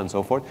 and so on and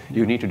so forth,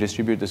 you need to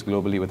distribute this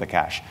globally with a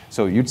cache.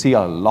 So you'd see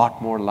a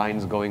lot more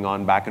lines going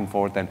on back and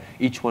forth, and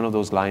each one of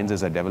those lines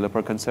is a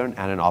developer concern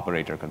and an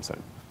operator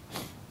concern.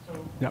 So,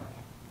 Yeah.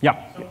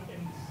 so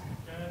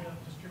instead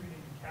of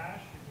distributing the cache,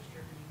 you're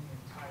distributing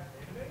the entire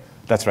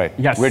database? That's right.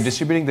 Yes. We're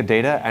distributing the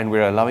data, and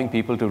we're allowing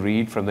people to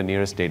read from the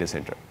nearest data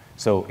center.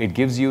 So it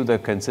gives you the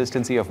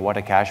consistency of what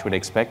a cache would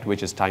expect,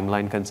 which is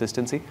timeline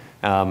consistency,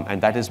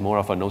 and that is more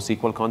of a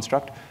NoSQL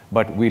construct.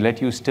 But we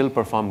let you still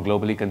perform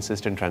globally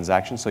consistent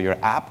transactions, so your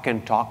app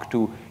can talk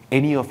to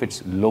any of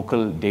its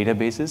local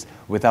databases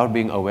without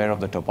being aware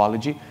of the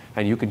topology,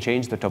 and you can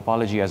change the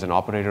topology as an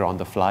operator on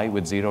the fly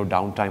with zero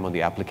downtime on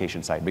the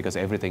application side because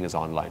everything is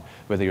online,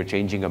 whether you're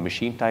changing a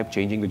machine type,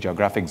 changing the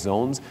geographic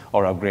zones,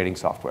 or upgrading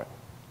software.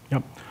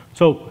 Yep.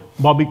 So,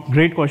 Bobby,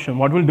 great question.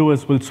 What we'll do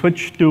is we'll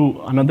switch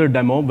to another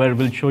demo where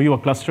we'll show you a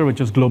cluster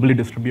which is globally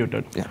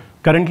distributed. Yeah.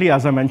 Currently,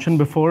 as I mentioned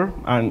before,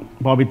 and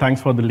Bobby,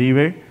 thanks for the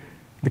leeway,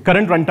 the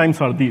current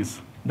runtimes are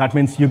these. That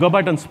means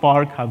YugaByte and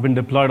Spark have been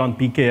deployed on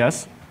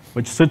PKS,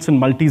 which sits in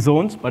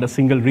multi-zones, but a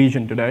single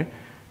region today,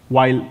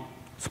 while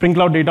Spring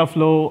Cloud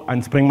Dataflow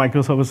and Spring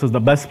Microservices, the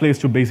best place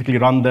to basically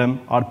run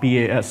them are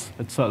PAS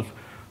itself.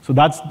 So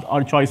that's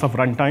our choice of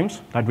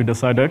runtimes that we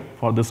decided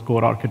for this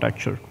core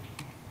architecture.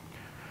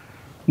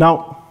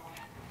 Now,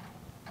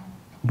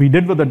 we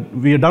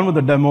are done with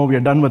the demo, we are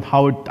done with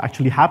how it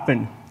actually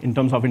happened in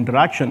terms of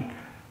interaction.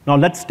 Now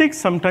let's take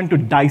some time to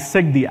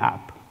dissect the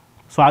app.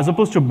 So as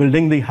opposed to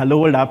building the Hello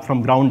World app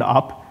from ground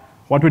up,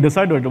 what we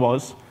decided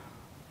was,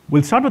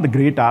 we'll start with a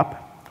great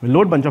app, we'll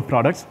load a bunch of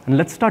products, and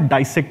let's start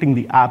dissecting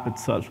the app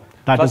itself.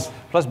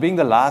 Plus, being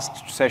the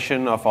last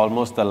session of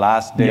almost the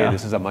last day,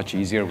 this is a much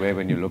easier way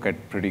when you look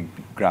at pretty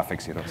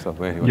graphics, you know. So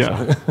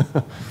anyway,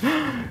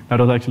 that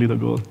was actually the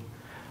goal.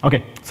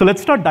 Okay, so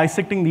let's start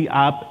dissecting the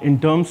app in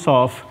terms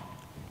of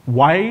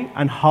why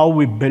and how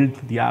we built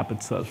the app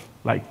itself,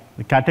 like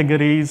the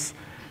categories,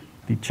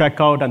 the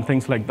checkout, and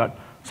things like that.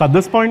 So at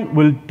this point,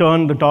 we'll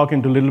turn the talk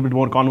into a little bit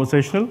more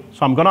conversational.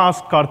 So I'm going to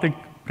ask Karthik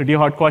pretty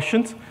hard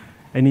questions,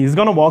 and he's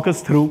going to walk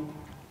us through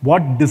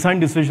what design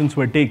decisions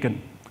were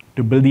taken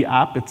to build the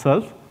app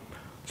itself.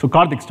 So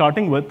Karthik,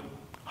 starting with,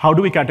 how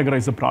do we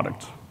categorize the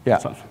products?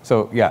 Itself?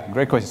 So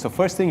great question. So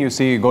first thing you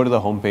see, you go to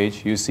the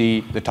homepage, you see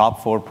the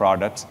top 4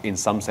 products in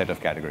some set of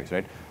categories,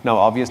 right? Now,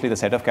 obviously, the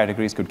set of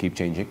categories could keep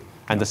changing,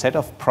 and the set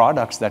of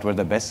products that were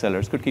the best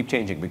sellers could keep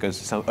changing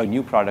because a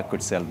new product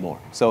could sell more.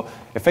 So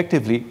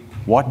effectively,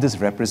 what this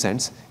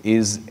represents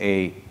is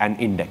an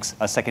index,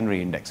 a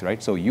secondary index,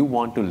 right? So you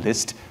want to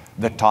list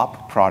the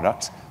top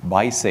products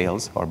by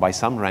sales or by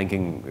some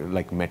ranking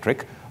like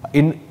metric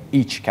in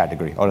each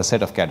category or a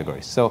set of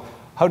categories. So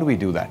how do we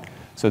do that?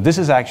 So this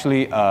is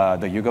actually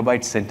the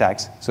YugaByte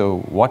syntax. So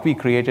what we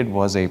created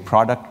was a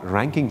product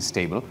rankings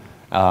table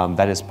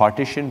that is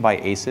partitioned by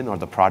ASIN or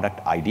the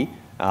product ID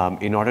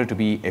in order to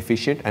be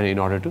efficient and in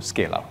order to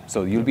scale up.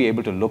 So you'll be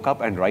able to look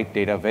up and write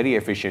data very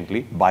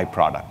efficiently by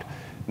product.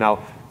 Now,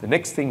 the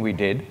next thing we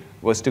did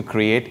was to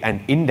create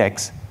an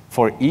index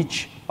for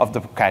each of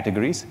the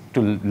categories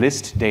to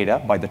list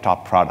data by the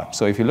top product.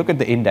 So if you look at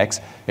the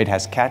index, it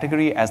has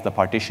category as the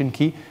partition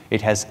key,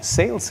 it has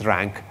sales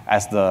rank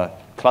as the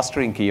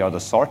clustering key or the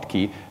sort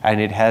key,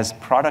 and it has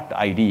product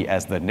ID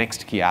as the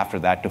next key after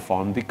that to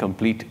form the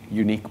complete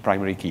unique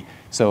primary key.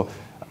 So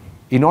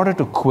in order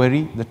to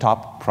query the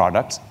top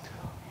products,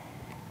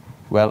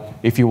 well,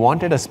 if you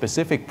wanted a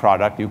specific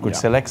product, you could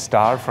select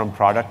star from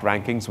product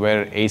rankings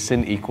where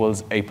ASIN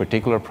equals a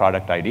particular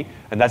product ID,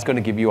 and that's going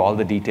to give you all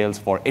the details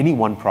for any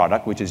one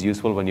product, which is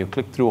useful when you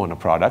click through on a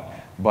product.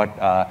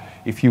 But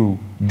if you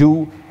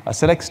do a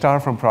select star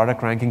from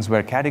product rankings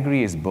where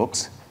category is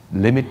books,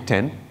 limit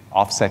 10,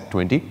 offset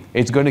 20,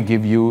 it's going to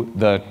give you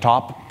the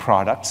top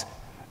products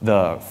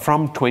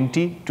from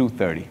 20 to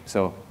 30.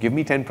 So give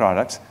me 10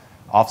 products,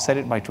 offset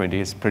it by 20.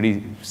 It's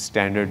pretty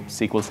standard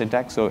SQL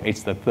syntax, so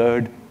it's the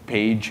third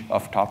page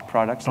of top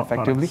products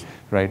effectively,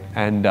 right?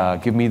 And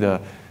give me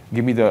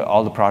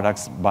all the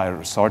products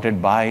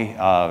sorted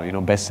by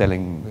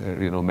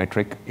best-selling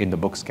metric in the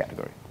books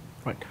category.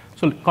 Right.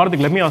 So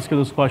Karthik, let me ask you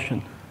this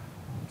question.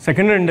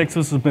 Secondary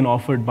indexes have been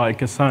offered by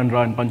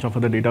Cassandra and a bunch of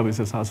other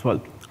databases as well.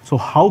 So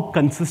how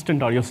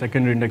consistent are your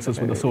secondary indexes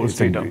with the source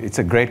data? It's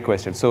a great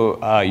question. So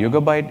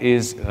YugaByte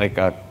is like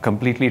a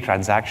completely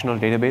transactional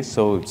database.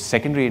 So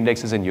secondary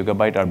indexes in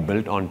YugaByte are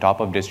built on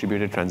top of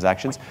distributed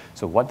transactions.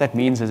 So what that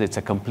means is it's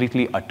a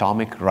completely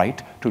atomic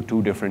write to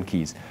 2 different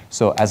keys.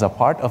 So as a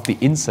part of the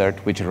insert,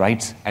 which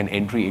writes an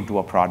entry into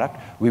a product,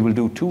 we will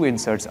do 2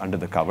 inserts under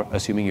the cover,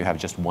 assuming you have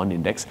just one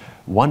index.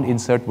 One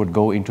insert would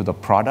go into the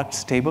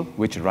products table,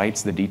 which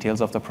writes the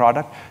details of the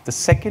product. The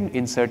second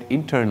insert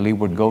internally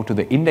would go to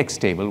the index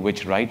table,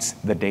 which writes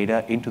the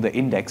data into the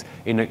index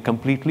in a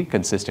completely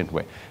consistent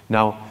way.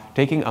 Now,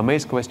 taking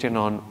Amey's question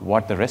on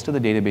what the rest of the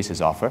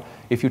databases offer,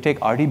 if you take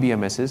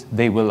RDBMSs,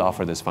 they will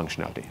offer this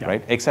functionality,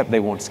 right? Except they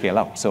won't scale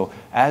out. So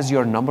as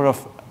your number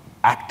of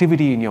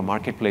activity in your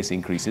marketplace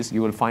increases,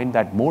 you will find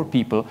that more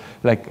people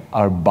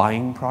are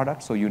buying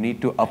products, so you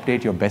need to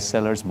update your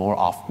bestsellers more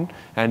often,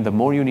 and the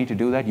more you need to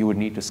do that, you would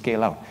need to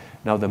scale out.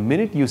 Now, the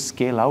minute you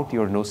scale out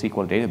your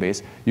NoSQL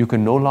database, you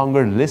can no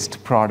longer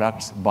list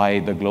products by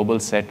the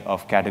global set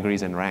of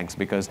categories and ranks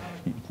because,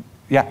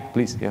 yeah,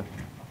 please, yeah.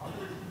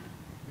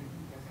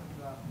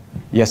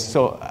 Yes,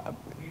 so,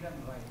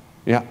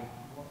 yeah.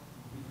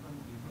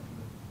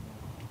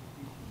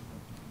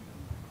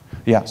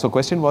 Yeah, so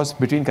question was,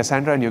 between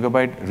Cassandra and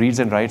YugaByte reads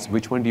and writes,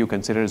 which one do you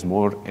consider is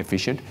more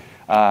efficient?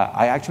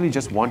 I actually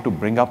just want to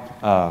bring up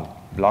a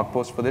blog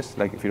post for this,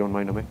 if you don't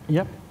mind, Amey.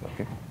 Yep.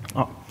 Okay.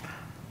 Oh,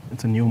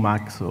 it's a new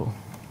Mac, so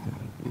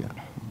yeah.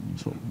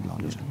 So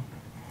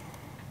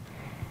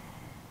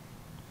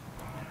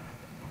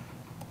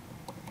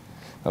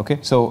okay,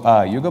 so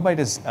YugaByte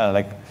is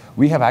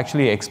we have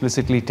actually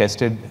explicitly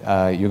tested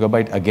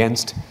YugaByte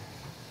against.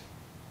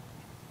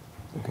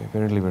 Okay,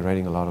 apparently we're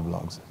writing a lot of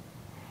blogs.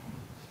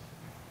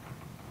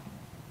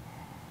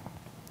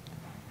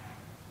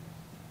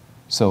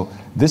 So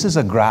this is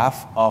a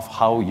graph of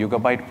how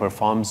YugaByte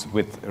performs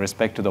with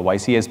respect to the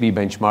YCSB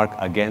benchmark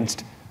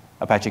against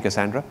Apache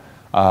Cassandra.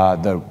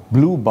 The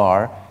blue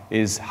bar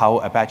is how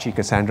Apache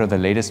Cassandra, the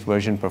latest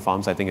version,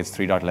 performs. I think it's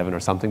 3.11 or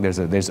something.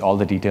 There's all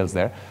the details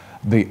there.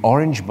 The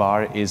orange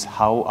bar is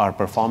how our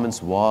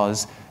performance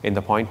was in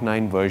the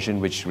 0.9 version,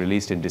 which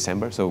released in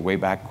December, so way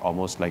back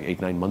almost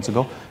 8-9 months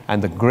ago.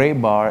 And the gray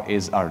bar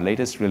is our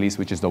latest release,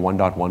 which is the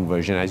 1.1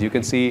 version. As you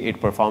can see,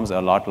 it performs a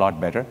lot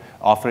better,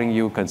 offering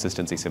you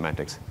consistency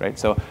semantics, right?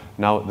 So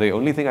now the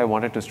only thing I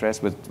wanted to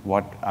stress with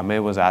what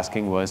Amey was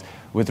asking was,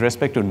 with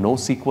respect to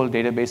NoSQL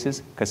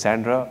databases,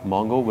 Cassandra,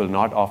 Mongo will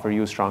not offer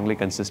you strongly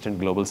consistent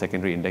global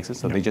secondary indexes,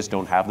 so they just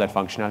don't have that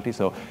functionality.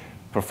 So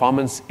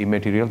performance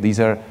immaterial. These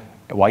are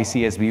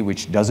YCSB,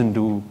 which doesn't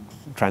do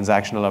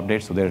transactional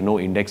updates, so there are no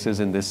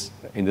indexes in this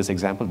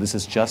example. This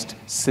is just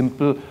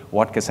simple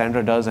what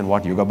Cassandra does and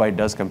what YugaByte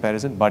does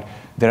comparison, but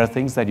there are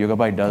things that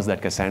YugaByte does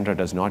that Cassandra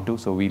does not do,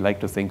 so we like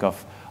to think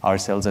of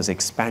ourselves as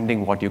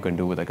expanding what you can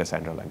do with a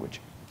Cassandra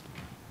language.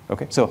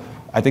 Okay, so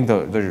I think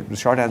the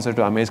short answer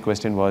to Amey's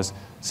question was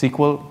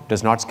SQL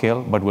does not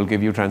scale, but will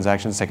give you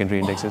transaction secondary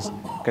indexes.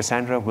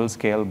 Cassandra will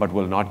scale, but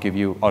will not give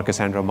you, or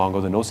Cassandra,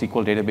 Mongo, the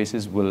NoSQL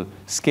databases will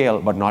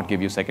scale, but not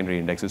give you secondary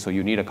indexes. So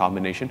you need a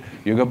combination.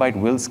 YugaByte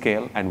will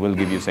scale and will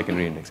give you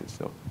secondary indexes.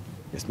 So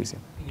yes, please. Yeah.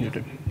 In your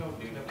cloud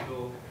data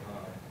flow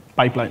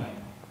Pipeline.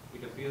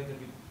 it appears that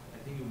I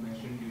think you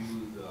mentioned you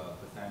use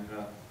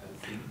Cassandra as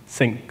a sink.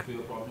 Sync. So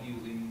you're probably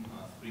using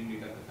Spring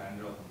Data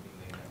Cassandra or something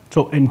like that.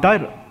 So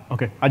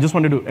I just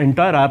wanted to,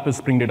 entire app is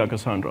Spring Data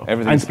Cassandra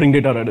and Spring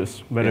Data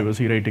Redis, where I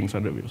see ratings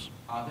and reviews.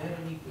 Are there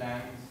any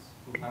plans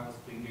to have a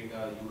Spring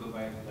Data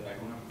YugaByte so that I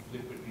don't have to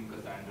flip between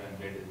Cassandra and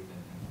Redis and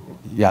so on?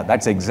 Yeah,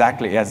 that's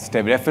exactly, yes,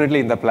 definitely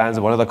in the plans.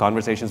 One of the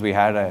conversations we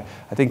had, I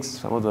think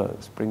some of the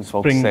Spring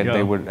folks said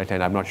they would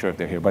attend. I'm not sure if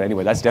they're here, but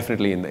anyway, that's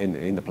definitely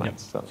in the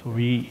plans. Yep. So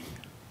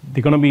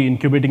they're going to be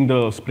incubating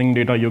the Spring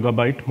Data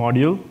YugaByte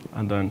module,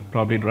 and then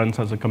probably it runs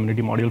as a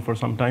community module for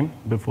some time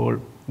before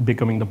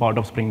becoming the part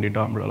of Spring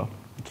Data umbrella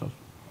itself.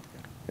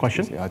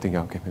 Question? Yeah, I think,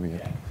 okay, maybe. Yeah.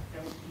 Can you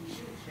get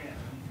a chance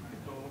to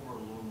go over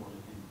a little more in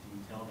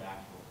detail the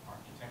actual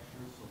architecture,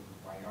 so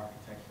the write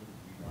architecture, the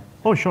read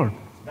architecture? Oh, sure. So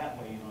that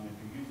way, if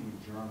you're using a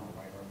journal,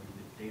 right, or if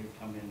the data's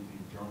coming in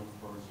the journal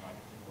first, so I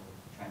can take a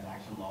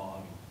transaction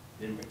log,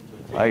 then written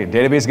to a I like it.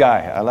 Database guy.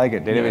 I like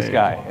it. Database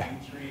guy.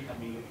 Tree, I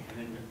mean, and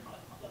then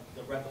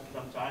the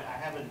replica. So I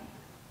haven't,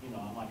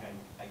 I'm like,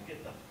 I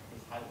get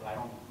this title, but I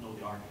don't know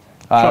the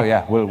architecture. Oh,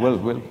 yeah, we'll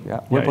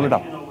pull it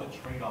up. You know what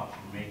trade-offs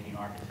you're making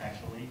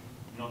architecturally.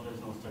 There's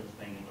no such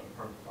thing as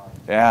a perfect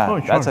architecture. Yeah, Oh,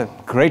 sure. that's a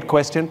great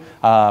question.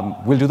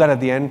 We'll do that at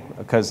the end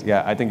because,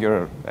 yeah, I think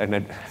you're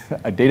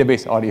a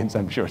database audience,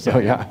 I'm sure. So,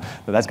 yeah,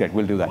 so that's great.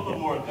 We'll do that. A little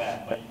more of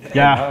that, but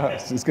Yeah.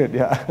 It's good,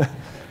 yeah. Maybe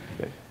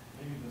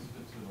this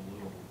fits in a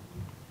little with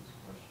this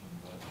question,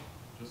 but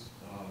just,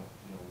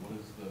 what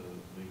is the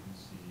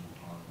latency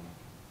on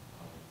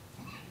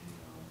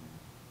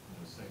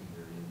a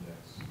secondary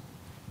index,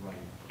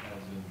 right,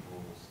 as in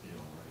global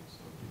scale, right?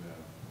 So if you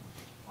have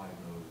 5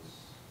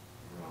 nodes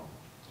throughout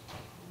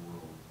the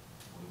world,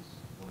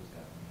 what does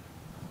that mean?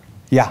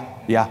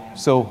 Yeah.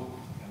 So,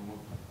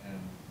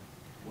 And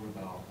what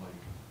about,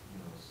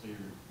 say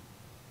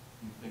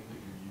you think that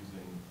you're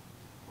using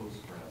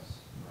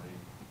Postgres, right?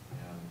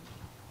 And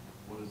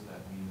what does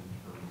that mean in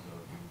terms of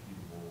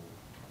repeatable,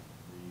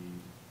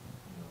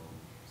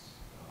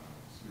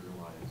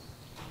 serialized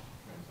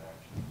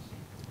transactions?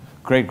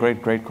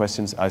 Great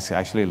questions.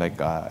 Actually,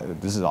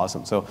 this is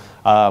awesome. So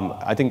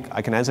I think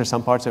I can answer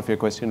some parts of your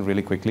question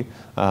really quickly.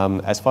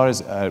 As far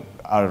as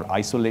our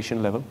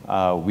isolation level,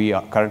 we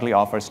currently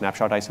offer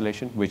snapshot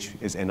isolation, which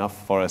is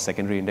enough for a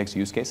secondary index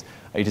use case.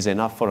 It is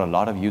enough for a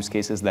lot of use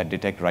cases that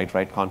detect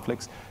write-write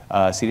conflicts.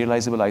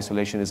 Serializable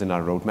isolation is in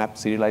our roadmap.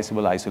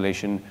 Serializable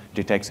isolation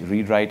detects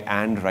read-write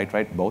and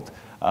write-write both.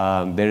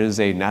 There is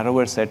a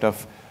narrower set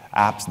of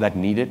apps that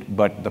need it,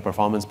 but the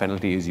performance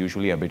penalty is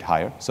usually a bit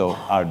higher. So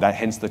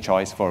hence the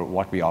choice for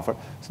what we offer.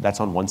 So that's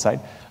on one side.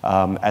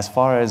 As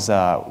far as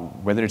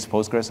whether it's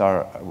Postgres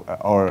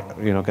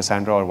or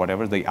Cassandra or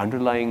whatever, the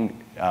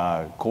underlying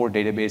core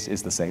database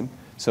is the same.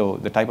 So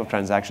the type of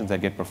transactions that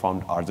get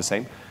performed are the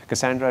same.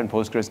 Cassandra and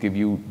Postgres give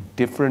you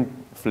different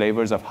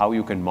flavors of how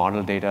you can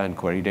model data and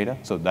query data.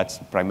 So that's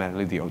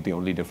primarily the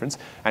only difference.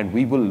 And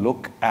we will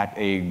look at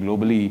a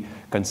globally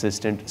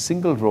consistent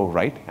single row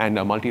write, and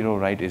a multi-row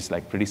write is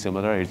like pretty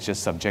similar. It's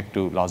just subject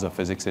to laws of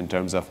physics in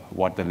terms of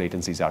what the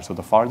latencies are. So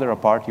the farther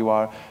apart you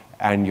are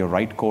and your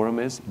write quorum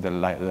is, the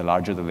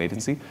larger the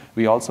latency.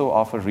 We also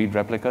offer read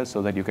replicas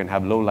so that you can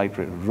have low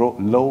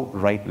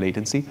write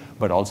latency,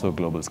 but also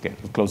global scale,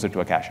 closer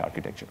to a cache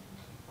architecture.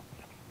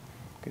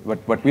 Okay,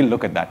 but we'll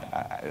look at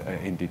that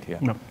in detail.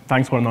 No,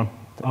 thanks, Varnan.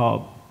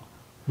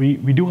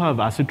 We do have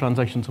ACID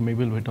transactions, so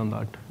maybe we'll hit on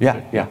that.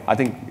 Yeah, I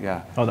think,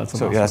 yeah. Oh, that's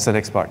so. awesome. Yeah, that's the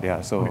next part,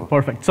 yeah. So okay,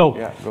 perfect. So,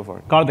 yeah, go for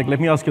it. Karthik, let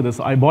me ask you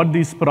this. I bought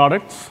these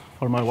products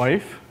for my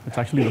wife. It's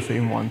actually the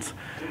same ones.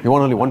 You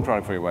want only one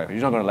product for your wife.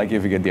 You're not going to like it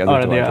if you get the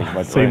other two. Yeah,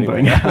 but same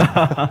anyway.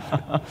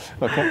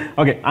 thing.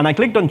 Okay, and I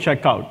clicked on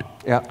checkout.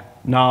 Yeah.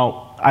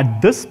 Now, at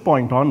this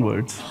point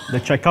onwards, the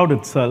checkout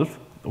itself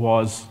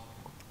was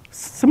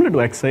similar to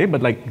XA,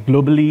 but like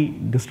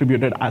globally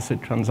distributed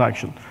ACID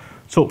transaction.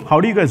 So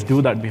how do you guys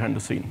do that behind the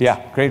scenes?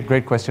 Yeah,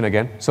 great question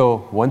again.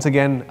 So once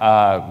again,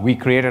 we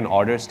create an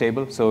orders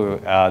table. So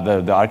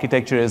the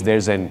architecture is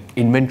there's an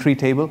inventory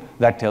table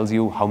that tells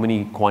you how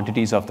many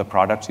quantities of the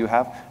products you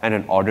have, and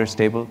an orders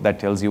table that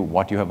tells you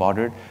what you have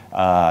ordered.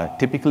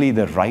 Typically,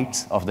 the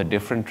rights of the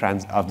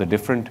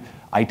different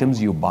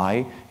items you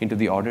buy into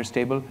the orders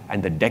table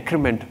and the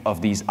decrement of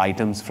these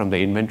items from the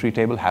inventory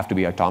table have to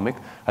be atomic.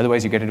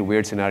 Otherwise, you get into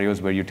weird scenarios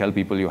where you tell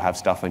people you have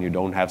stuff and you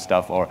don't have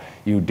stuff, or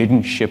you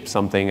didn't ship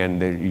something and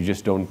you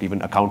just don't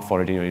even account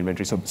for it in your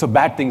inventory. So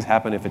bad things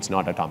happen if it's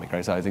not atomic,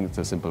 right? So I think it's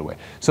a simple way.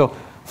 So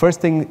first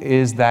thing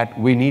is that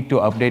we need to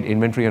update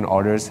inventory and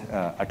orders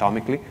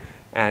atomically.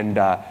 And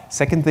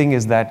second thing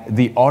is that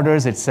the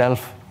orders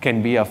itself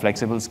can be a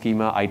flexible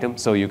schema item,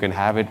 so you can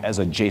have it as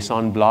a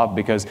JSON blob,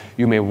 because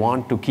you may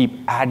want to keep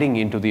adding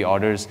into the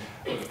orders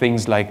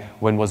things like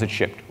when was it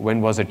shipped,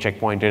 when was it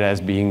checkpointed as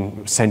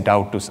being sent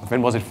out to,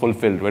 when was it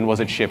fulfilled, when was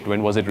it shipped,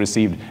 when was it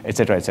received,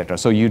 etc., etc.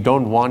 So you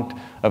don't want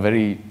a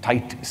very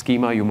tight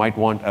schema, you might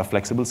want a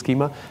flexible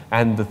schema.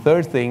 And the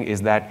third thing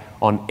is that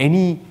on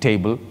any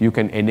table, you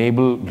can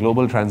enable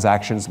global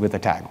transactions with a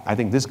tag. I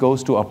think this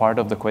goes to a part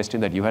of the question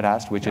that you had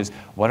asked, which is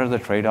what are the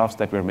trade-offs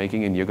that we're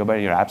making in YugaByte?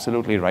 And you're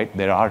absolutely right,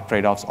 there are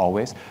trade-offs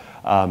always.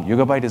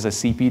 YugaByte is a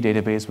CP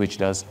database which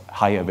does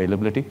high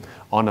availability.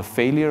 On a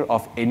failure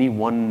of any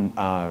one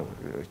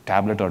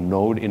tablet or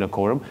node in a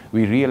quorum,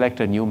 we re-elect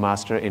a new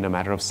master in a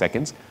matter of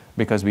seconds,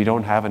 because we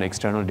don't have an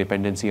external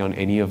dependency on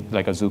any of,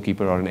 like a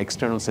Zookeeper or an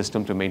external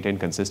system to maintain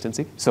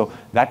consistency. So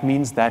that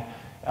means that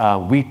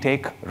we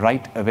take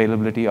write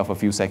availability of a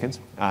few seconds,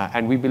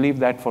 and we believe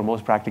that for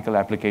most practical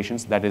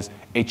applications that is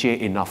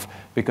HA enough,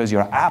 because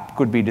your app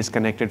could be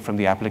disconnected from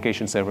the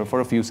application server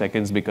for a few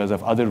seconds because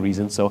of other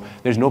reasons. So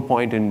there's no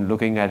point in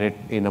looking at it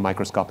in a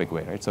microscopic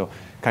way, right? So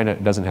kind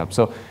of doesn't help.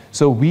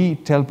 So we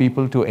tell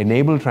people to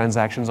enable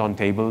transactions on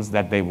tables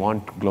that they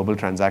want global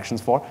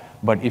transactions for.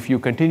 But if you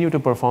continue to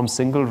perform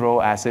single row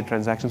ACID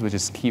transactions, which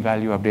is key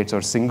value updates,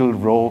 or single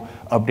row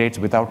updates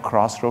without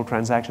cross row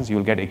transactions,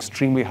 you'll get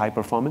extremely high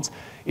performance.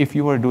 If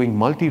you are doing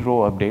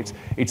multi-row updates,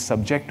 it's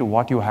subject to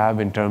what you have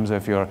in terms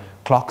of your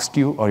clock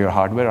skew or your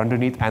hardware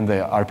underneath and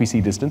the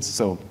RPC distance.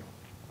 So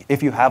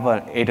if you have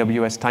an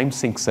AWS time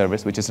sync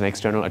service, which is an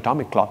external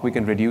atomic clock, we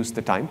can reduce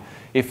the time.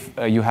 If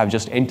you have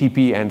just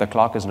NTP and the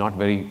clock is not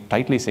very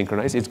tightly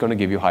synchronized, it's going to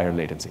give you higher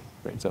latency,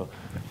 right? So,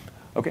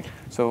 okay,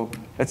 so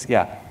let's,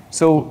 yeah.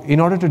 So in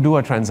order to do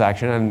a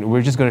transaction, and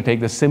we're just going to take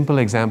the simple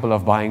example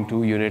of buying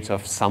 2 units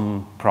of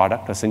some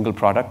product, a single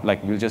product,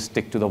 like we'll just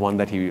stick to the one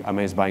that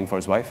Amey is buying for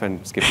his wife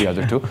and skip the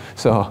other 2.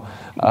 So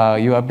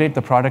you update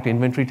the product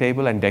inventory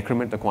table and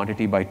decrement the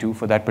quantity by 2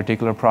 for that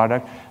particular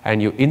product,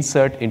 and you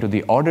insert into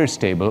the orders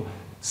table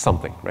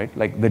something, right?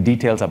 Like the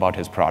details about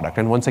his product.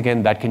 And once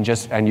again, that can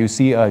just, and you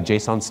see a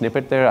JSON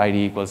snippet there,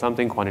 ID equals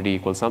something, quantity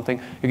equals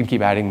something. You can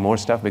keep adding more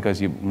stuff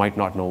because you might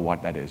not know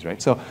what that is, right?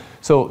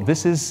 So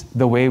this is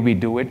the way we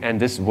do it,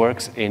 and this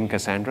works in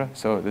Cassandra.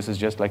 So this is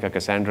just like a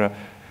Cassandra.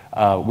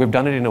 We've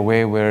done it in a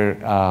way where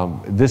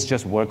this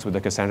just works with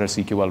the Cassandra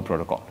CQL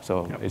protocol.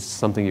 So yep. It's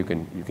something you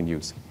can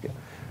use. Yeah.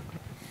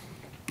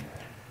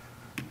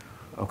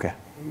 Okay.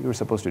 You were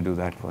supposed to do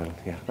that. Well,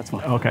 yeah, that's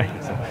fine. Okay.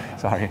 So,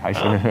 sorry, I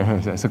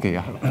should. It's okay.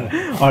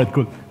 Yeah. All right,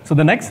 cool. So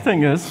the next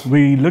thing is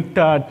we looked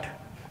at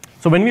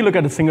So when we look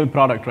at a single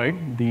product, right,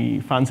 the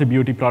fancy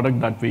beauty product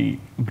that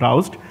we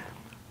browsed,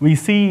 we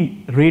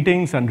see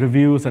ratings and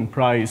reviews and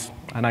price,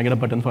 and I get a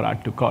button for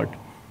add to cart.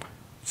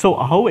 So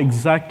how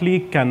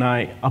exactly can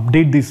I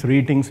update these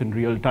ratings in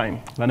real time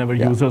whenever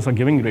users are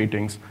giving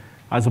ratings,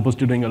 as opposed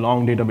to doing a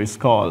long database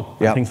call,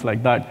 and things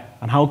like that?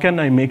 And how can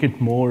I make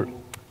it more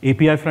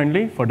API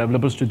friendly for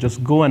developers to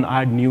just go and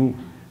add new,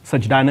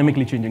 such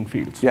dynamically changing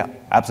fields? Yeah,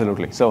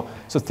 absolutely. So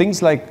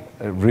things like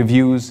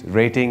reviews,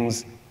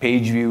 ratings,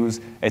 page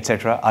views,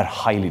 etc., are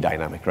highly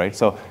dynamic, right?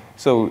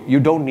 So you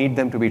don't need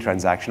them to be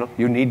transactional.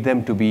 You need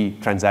them to be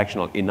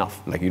transactional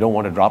enough. Like, you don't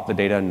want to drop the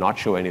data and not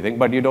show anything,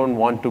 but you don't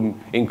want to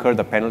incur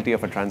the penalty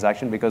of a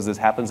transaction because this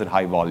happens in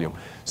high volume.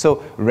 So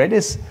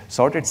Redis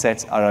sorted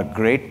sets are a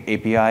great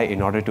API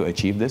in order to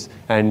achieve this.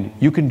 And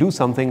you can do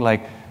something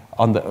like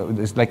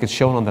like it's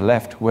shown on the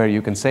left, where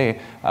you can say,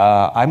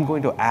 I'm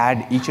going to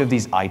add each of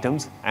these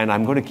items, and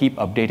I'm going to keep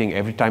updating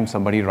every time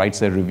somebody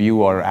writes a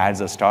review or adds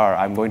a star.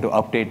 I'm going to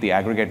update the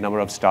aggregate number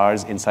of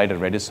stars inside a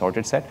Redis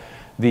sorted set.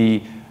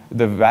 The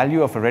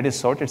value of a Redis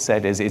sorted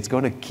set is it's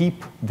going to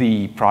keep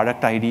the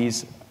product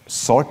IDs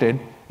sorted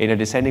in a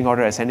descending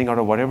order, ascending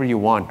order, whatever you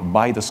want,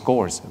 by the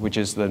scores, which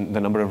is the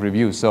number of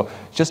reviews. So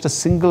just a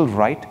single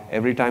write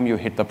every time you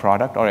hit the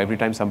product or every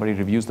time somebody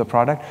reviews the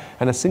product,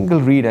 and a single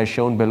read as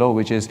shown below,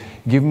 which is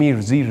give me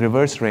Z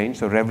reverse range.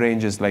 So rev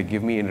range is like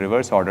give me in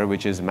reverse order,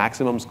 which is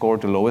maximum score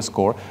to lowest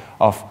score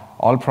of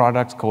all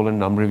products,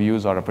 num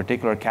reviews, or a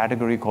particular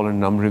category,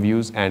 num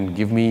reviews, and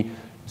give me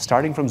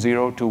starting from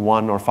 0 to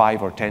 1 or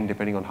 5 or 10,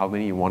 depending on how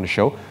many you want to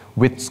show,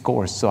 with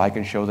scores, so I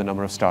can show the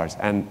number of stars.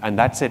 And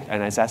that's it,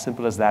 and it's as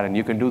simple as that, and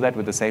you can do that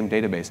with the same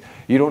database.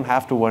 You don't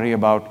have to worry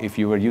about, if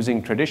you were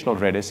using traditional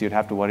Redis, you'd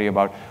have to worry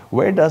about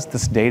where does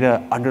this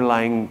data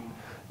underlying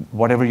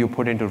whatever you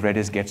put into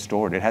Redis get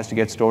stored. It has to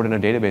get stored in a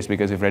database,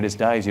 because if Redis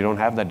dies, you don't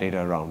have that data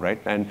around,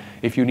 right? And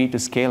if you need to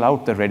scale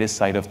out the Redis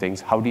side of things,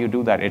 how do you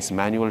do that? It's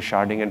manual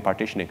sharding and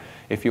partitioning.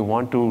 If you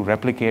want to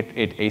replicate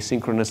it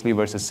asynchronously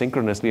versus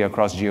synchronously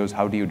across geos,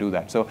 how do you do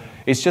that? So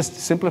it's just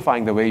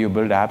simplifying the way you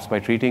build apps by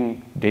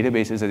treating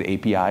databases as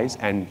APIs,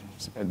 and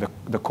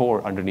the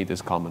core underneath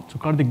is common. So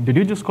Karthik, did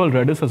you just call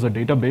Redis as a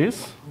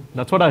database?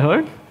 That's what I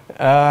heard?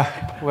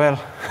 Well,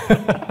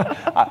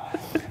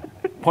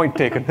 point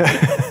taken.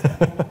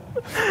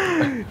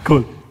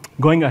 Cool.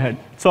 Going ahead.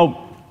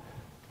 So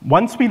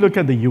once we look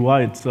at the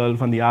UI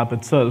itself and the app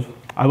itself,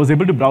 I was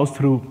able to browse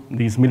through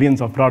these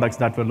millions of products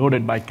that were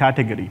loaded by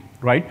category,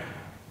 right?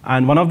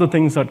 And one of the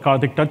things that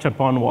Karthik touched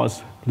upon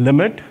was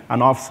limit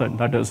and offset.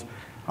 That is,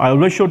 I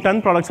always show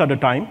 10 products at a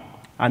time,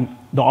 and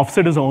the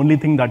offset is the only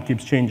thing that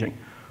keeps changing.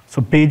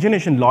 So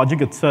pagination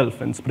logic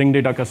itself in Spring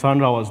Data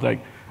Cassandra was like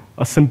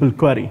a simple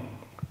query.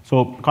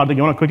 So Karthik,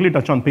 you want to quickly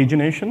touch on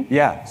pagination?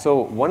 Yeah,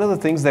 so one of the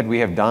things that we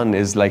have done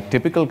is, like,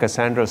 typical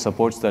Cassandra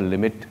supports the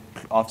limit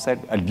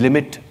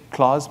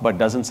clause, but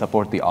doesn't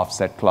support the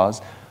offset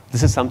clause.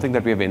 This is something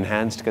that we have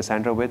enhanced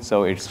Cassandra with,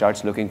 so it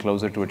starts looking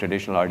closer to a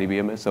traditional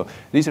RDBMS. So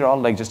these are all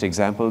like just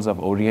examples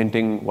of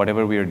orienting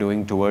whatever we are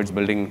doing towards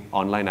building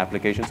online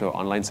applications or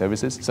online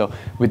services. So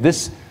with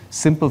this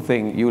simple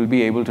thing, you will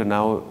be able to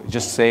now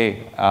just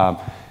say,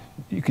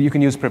 you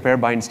can use prepare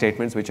bind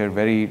statements, which are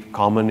very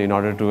common in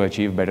order to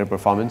achieve better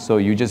performance. So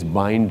you just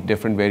bind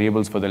different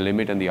variables for the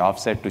limit and the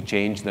offset to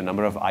change the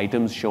number of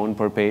items shown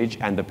per page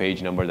and the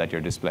page number that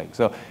you're displaying.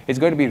 So it's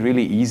going to be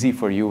really easy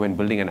for you when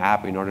building an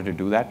app in order to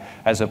do that,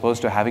 as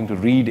opposed to having to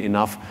read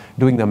enough,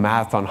 doing the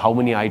math on how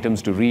many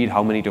items to read,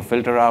 how many to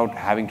filter out,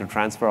 having to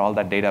transfer all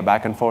that data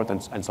back and forth,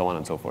 and so on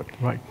and so forth.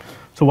 Right.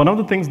 So one of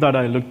the things that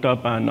I looked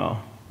up, and I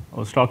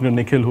was talking to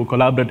Nikhil, who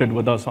collaborated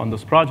with us on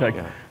this project,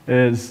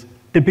 is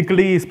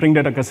typically, Spring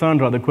Data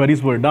Cassandra, the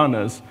queries were done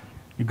is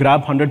you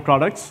grab 100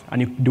 products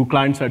and you do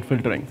client-side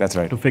filtering. That's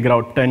right. To figure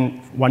out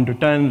 1 to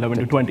 10, 11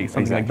 to 20,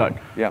 something like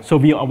that. Yeah. So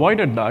we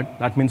avoided that.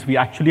 That means we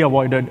actually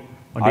avoided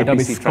a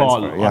database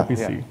call,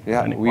 RPC.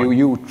 Yeah.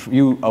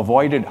 You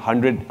avoided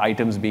 100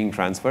 items being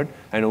transferred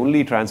and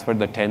only transferred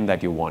the 10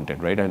 that you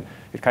wanted, right? And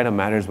it kind of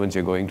matters once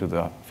you're going to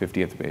the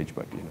 50th page,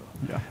 but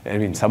I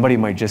mean, somebody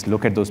might just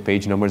look at those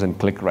page numbers and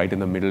click right in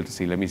the middle to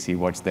see, let me see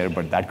what's there,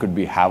 but that could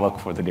be havoc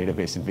for the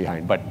database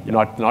behind. But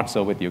not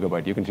so with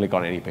YugaByte. You can click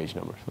on any page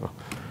number. So.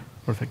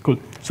 Perfect, cool.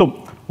 So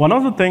one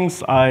of the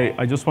things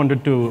I just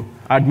wanted to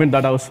admit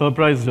that I was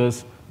surprised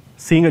is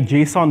seeing a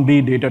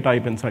JSON-B data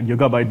type inside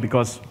YugaByte,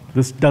 because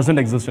this doesn't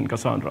exist in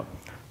Cassandra.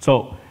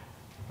 So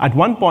at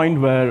one point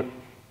where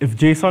if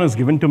JSON is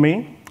given to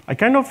me, I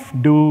kind of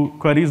do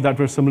queries that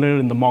were similar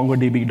in the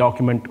MongoDB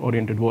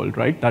document-oriented world,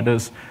 right? That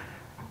is,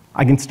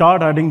 I can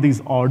start adding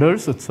these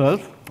orders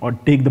itself, or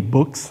take the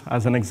books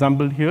as an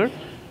example here,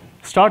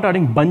 start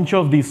adding a bunch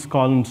of these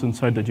columns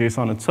inside the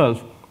JSON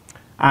itself,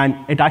 and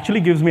it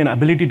actually gives me an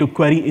ability to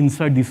query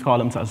inside these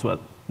columns as well.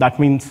 That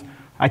means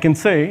I can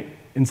say,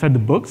 inside the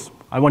books,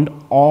 I want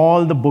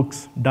all the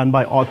books done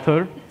by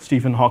author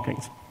Stephen Hawking,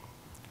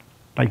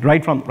 like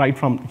right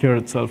from here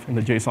itself in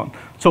the JSON.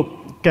 So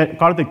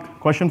Karthik,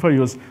 question for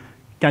you is,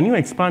 can you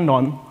expand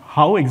on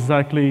how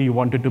exactly you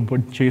wanted to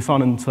put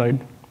JSON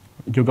inside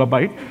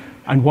YugaByte,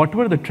 and what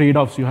were the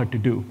trade-offs you had to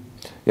do?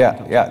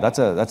 Yeah, that's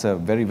a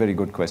very, very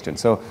good question.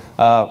 So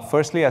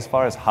firstly, as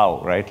far as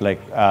how, right, like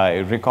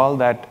recall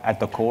that at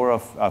the core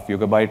of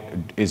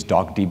YugaByte is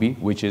DocDB,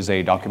 which is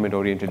a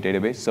document-oriented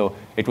database. So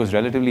it was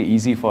relatively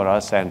easy for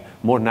us and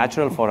more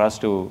natural for us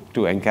to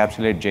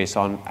encapsulate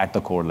JSON at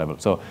the core level.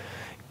 So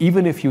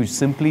even if you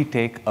simply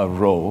take a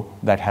row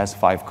that has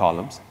 5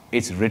 columns,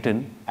 it's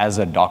written as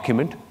a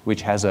document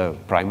which has a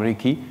primary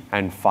key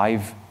and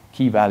 5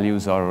 key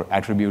values or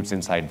attributes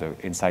inside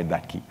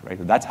that key,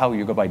 right? That's how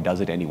YugaByte does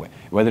it anyway.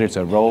 Whether it's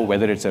a row,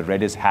 whether it's a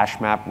Redis hash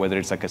map, whether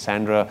it's a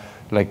Cassandra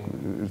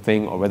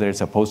thing, or whether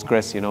it's a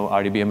Postgres,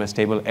 RDBMS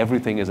table,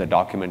 everything is a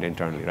document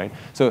internally, right?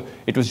 So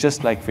it was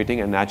just like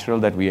fitting and natural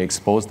that we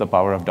expose the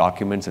power of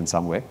documents in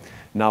some way.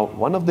 Now,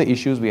 one of the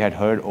issues we had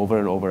heard over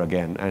and over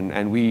again,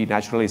 and we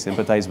naturally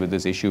sympathize with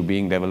this issue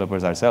being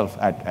developers ourselves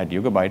at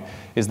YugaByte,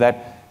 is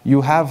that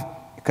you have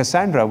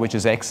Cassandra, which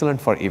is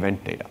excellent for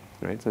event data.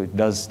 Right? So it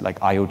does like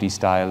IoT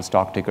style,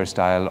 stock ticker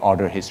style,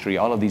 order history,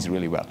 all of these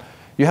really well.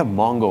 You have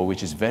Mongo,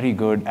 which is very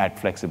good at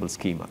flexible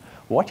schema.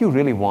 What you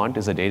really want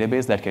is a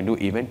database that can do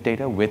event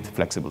data with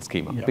flexible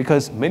schema. Yeah.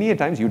 Because many a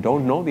times you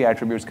don't know the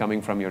attributes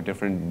coming from your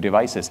different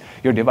devices.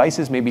 Your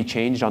devices may be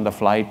changed on the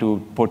fly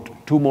to put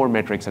 2 more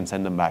metrics and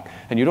send them back.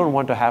 And you don't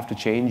want to have to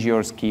change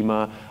your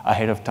schema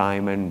ahead of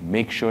time and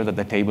make sure that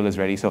the table is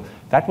ready. So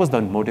that was the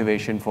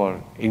motivation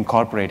for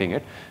incorporating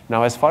it.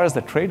 Now, as far as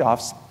the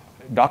trade-offs,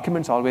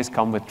 documents always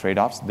come with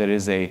trade-offs. There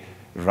is a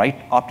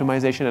write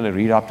optimization and a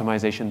read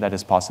optimization that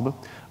is possible.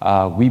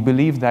 We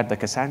believe that the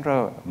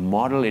Cassandra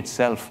model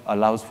itself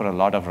allows for a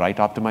lot of write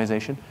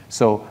optimization.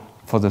 So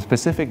for the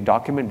specific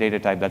document data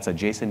type, that's a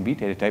JSON-B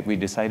data type, we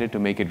decided to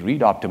make it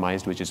read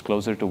optimized, which is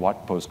closer to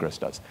what Postgres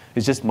does.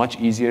 It's just much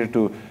easier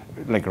to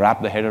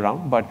wrap the head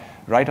around, but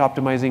write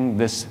optimizing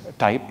this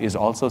type is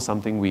also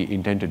something we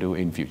intend to do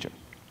in future.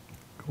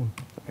 Cool.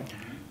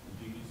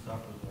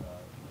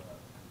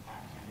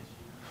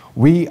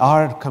 We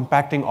are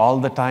compacting all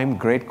the time.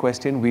 Great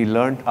question. We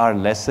learned our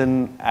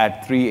lesson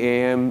at 3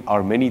 a.m.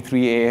 or many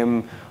 3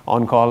 a.m.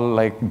 on-call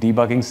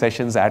debugging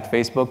sessions at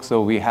Facebook.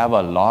 So we have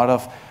a lot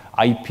of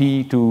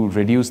IP to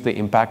reduce the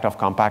impact of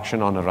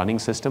compaction on a running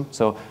system.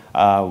 So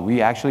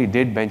we actually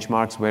did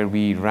benchmarks where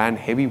we ran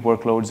heavy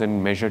workloads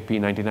and measured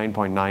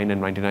P99.9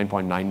 and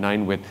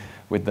 99.99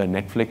 with the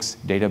Netflix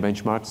data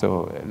benchmark,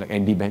 so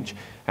ND bench.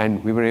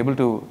 And we were able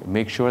to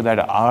make sure that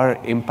our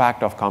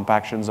impact of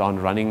compactions on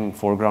running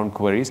foreground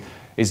queries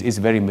is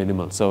very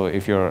minimal. So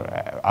if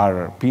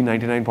our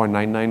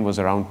P99.99 was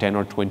around 10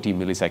 or 20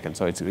 milliseconds,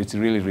 so it's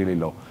really, really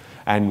low.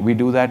 And we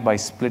do that by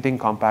splitting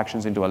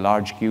compactions into a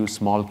large queue,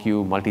 small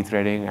queue,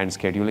 multi-threading, and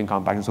scheduling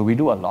compactions. So we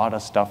do a lot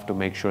of stuff to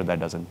make sure that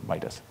doesn't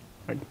bite us.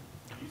 Right.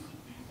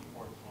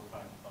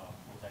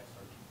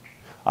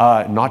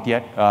 Not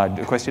yet.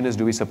 The question is,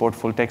 do we support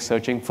full text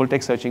searching? Full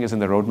text searching is in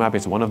the roadmap.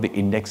 It's one of the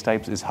index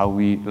types is how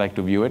we like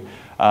to view it.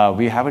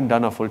 We haven't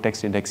done a full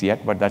text index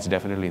yet, but that's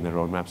definitely in the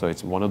roadmap. So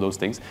it's one of those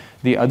things.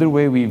 The other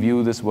way we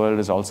view this world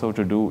is also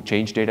to do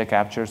change data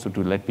capture. So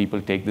to let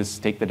people take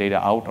the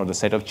data out or the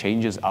set of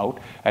changes out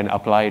and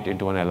apply it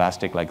into an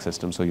elastic-like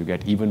system. So you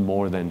get even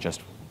more than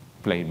just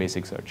plain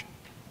basic search.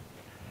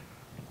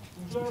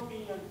 In your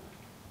opinion,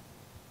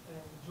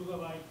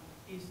 YugaByte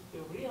is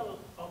the real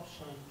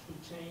option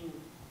to change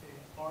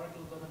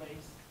Oracle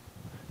database?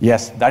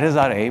 Yes, that is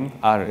our aim.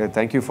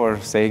 Thank you for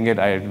saying it.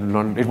 It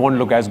won't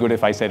look as good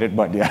if I said it,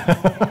 but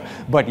yeah.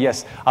 But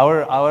yes,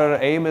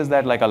 our aim is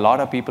that a lot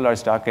of people are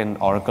stuck in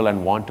Oracle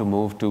and want to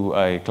move to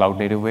a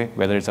cloud-native way,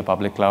 whether it's a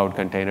public cloud,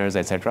 containers,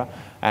 etc.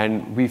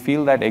 And we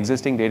feel that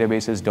existing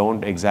databases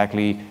don't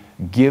exactly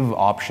give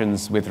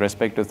options with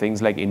respect to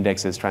things like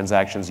indexes,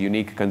 transactions,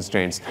 unique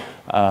constraints,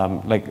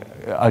 like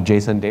a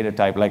JSON data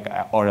type,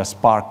 or a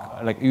Spark.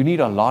 You need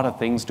a lot of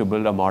things to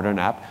build a modern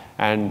app.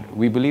 And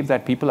we believe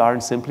that people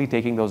aren't simply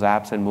taking those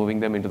apps and moving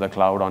them into the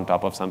cloud on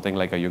top of something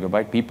like a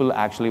YugaByte. People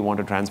actually want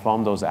to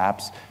transform those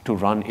apps to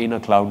run in a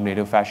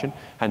cloud-native fashion.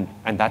 And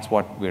that's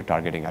what we're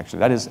targeting, actually.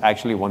 That is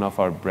actually one of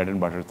our bread and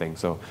butter things.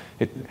 So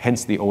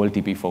hence the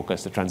OLTP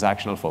focus, the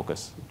transactional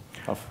focus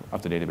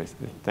of the database.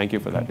 Thank you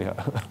for that. Yeah.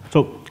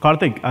 So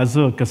Karthik, as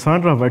a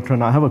Cassandra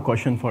veteran, I have a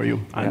question for you.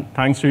 And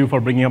thanks to you for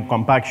bringing up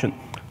compaction.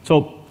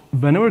 So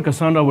whenever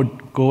Cassandra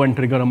would go and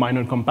trigger a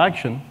minor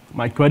compaction,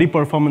 my query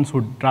performance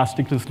would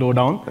drastically slow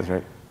down. That's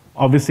right.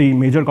 Obviously,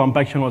 major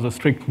compaction was a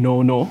strict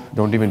no-no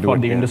for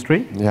the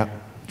industry. Yeah.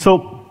 So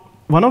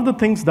one of the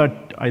things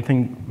that I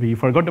think we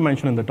forgot to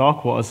mention in the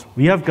talk was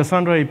we have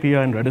Cassandra API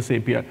and Redis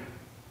API.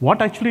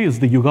 What actually is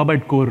the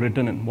YugaByte core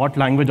written in? What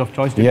language of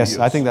choice did you use? Yes,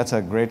 I think that's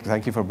a great,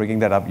 thank you for bringing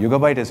that up.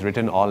 YugaByte is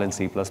written all in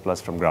C++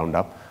 from ground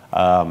up.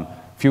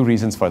 Few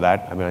reasons for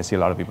that. I mean, I see a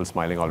lot of people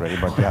smiling already,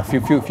 but yeah,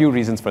 few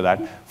reasons for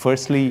that.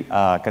 Firstly,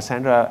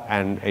 Cassandra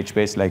and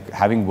HBase,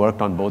 having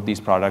worked on both these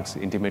products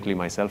intimately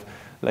myself,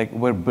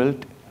 were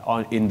built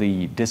in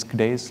the disk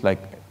days.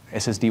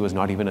 SSD was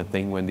not even a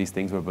thing when these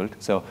things were built.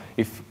 So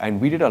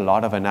and we did a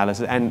lot of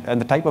analysis, and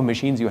the type of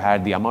machines you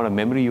had, the amount of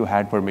memory you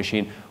had per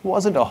machine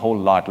wasn't a whole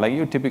lot.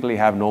 You typically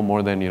have no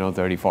more than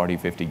 30, 40,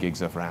 50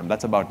 gigs of RAM.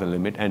 That's about the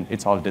limit, and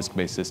it's all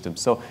disk-based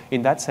systems. So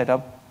in that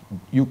setup,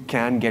 you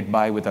can get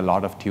by with a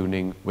lot of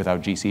tuning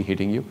without GC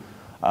hitting you.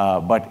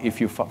 But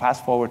if you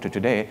fast forward to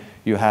today,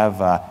 you have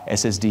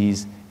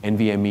SSDs,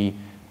 NVMe,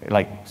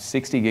 like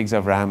 60 gigs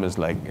of RAM is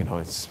like,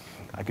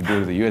 I could do it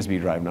with a USB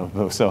drive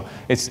now. So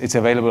it's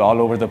available all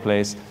over the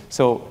place.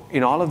 So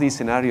in all of these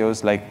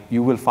scenarios, like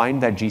you will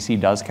find that GC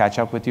does catch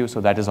up with you.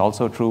 So that is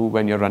also true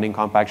when you're running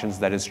compactions.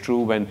 That is true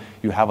when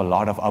you have a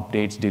lot of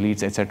updates,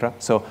 deletes, etc.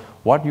 So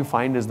what you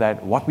find is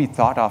that what we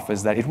thought of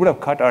is that it would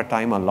have cut our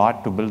time a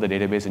lot to build the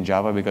database in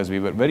Java because we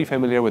were very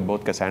familiar with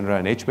both Cassandra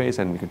and HBase,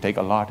 and we could take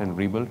a lot and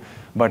rebuild.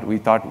 But we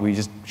thought we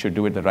just should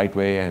do it the right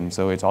way, and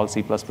so it's all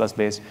C++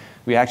 based.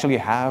 We actually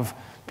have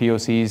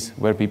POCs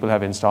where people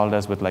have installed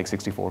us with like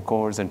 64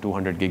 cores and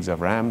 200 gigs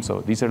of RAM.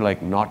 So these are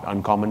like not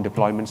uncommon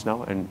deployments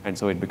now. And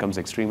so it becomes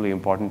extremely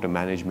important to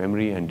manage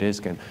memory and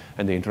disk and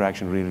the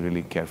interaction really,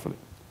 really carefully.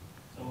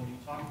 So when you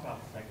talked about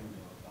a second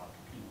ago about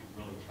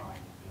really trying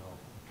to build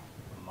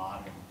a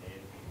modern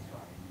database,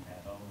 right? You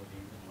had all of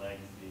these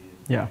legacy,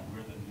 Yeah.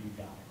 we're the new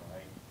guy,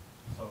 right?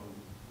 So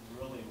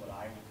really what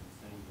I would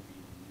consider to be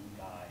the new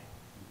guy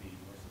would be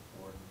your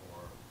support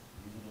for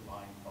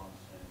user-defined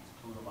functions,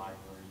 CUDA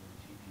libraries,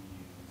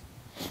 GPUs,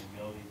 the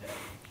ability to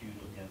execute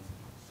against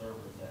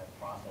servers that have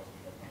processors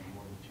that run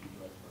more than 2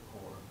 threads per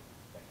core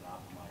that can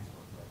optimize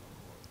for thread per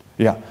core.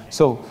 Yeah.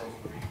 So,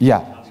 yeah.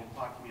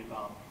 Talk to me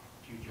about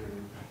future.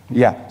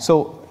 Yeah.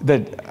 So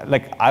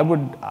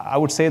I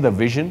would say the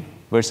vision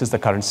versus the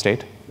current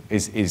state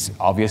is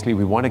obviously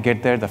we want to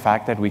get there. The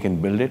fact that we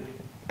can build it,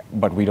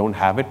 but we don't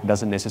have it,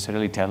 doesn't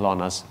necessarily tell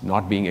on us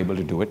not being able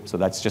to do it. So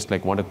that's just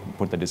like want to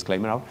put the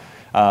disclaimer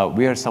out.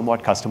 We are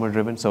somewhat customer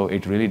driven, so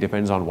it really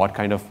depends on what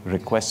kind of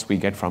requests we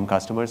get from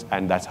customers,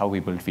 and that's how we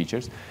build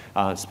features.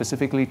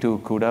 Specifically to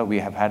CUDA, we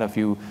have had a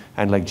few,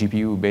 and like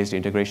GPU-based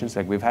integrations,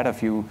 like we've had a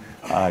few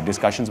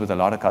discussions with a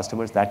lot of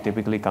customers. That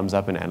typically comes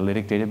up in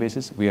analytic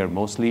databases. We are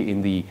mostly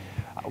in the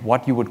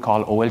what you would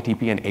call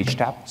OLTP and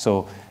HTAP.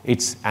 So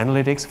it's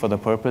analytics for the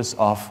purpose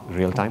of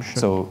real time.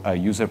 Sure. So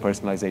user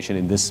personalization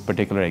in this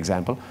particular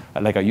example,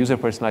 like a user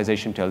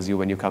personalization tells you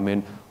when you come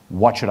in,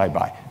 what should I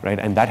buy, right?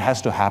 And that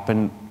has to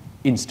happen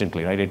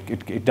instantly, right?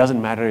 It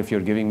doesn't matter if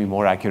you're giving me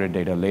more accurate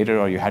data later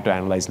or you had to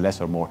analyze less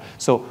or more.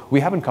 So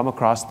we haven't come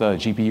across the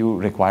GPU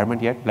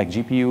requirement yet. Like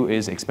GPU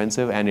is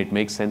expensive and it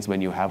makes sense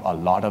when you have a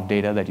lot of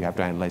data that you have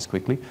to analyze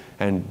quickly.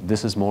 And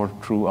this is more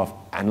true of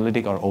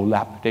analytic or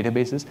OLAP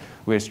databases.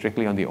 We're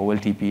strictly on the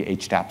OLTP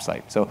HTAP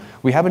side. So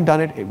we haven't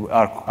done it.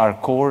 Our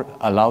core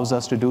allows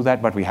us to do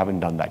that, but we haven't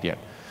done that yet.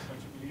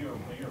 But you're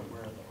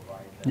aware though,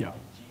 right? That Yeah.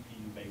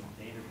 GPU-based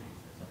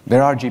databases.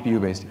 There are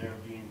GPU-based. They're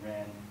being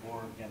ran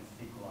more against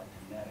SQL like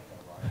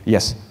Kinetica, right?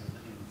 Yes.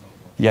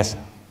 Yes.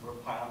 We're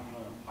doing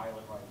a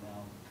pilot right now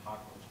with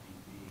Cockroach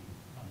DB.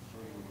 I'm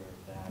sure you're aware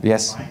of that.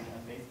 Yes.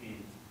 Basically,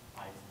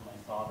 when I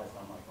saw this,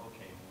 I'm like,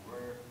 okay,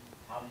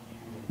 how do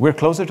you... We're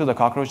closer to the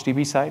Cockroach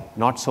DB side,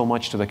 not so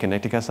much to the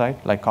Kinetica side.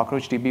 Like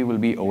Cockroach DB will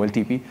be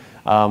OLTP.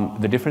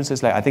 The difference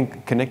is like, I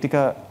think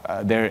Kinetica,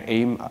 their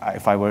aim,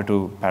 if I were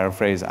to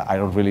paraphrase, I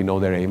don't really know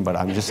their aim, but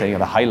I'm just saying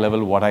at a high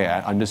level what I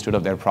understood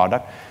of their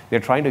product, they're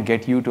trying to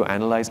get you to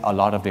analyze a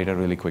lot of data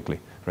really quickly,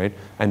 right?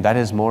 And that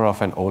is more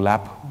of an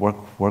OLAP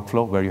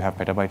workflow where you have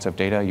petabytes of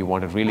data, you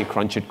want to really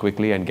crunch it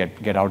quickly and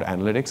get out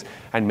analytics,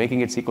 and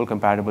making it SQL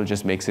compatible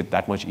just makes it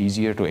that much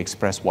easier to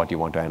express what you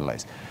want to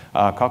analyze.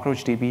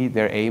 Cockroach DB,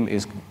 their aim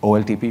is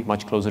OLTP,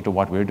 much closer to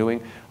what we're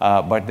doing,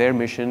 but their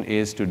mission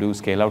is to do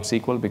scale-out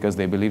SQL because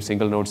they believe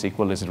single-node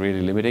SQL is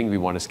really limiting. We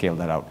want to scale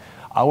that out.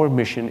 Our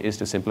mission is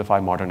to simplify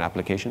modern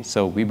applications.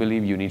 So we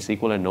believe you need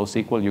SQL and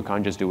NoSQL. You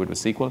can't just do it with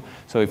SQL.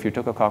 So if you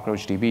took a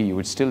Cockroach DB, you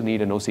would still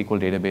need a NoSQL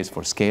database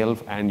for scale,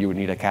 and you would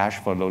need a cache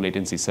for low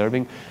latency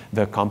serving.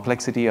 The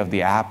complexity of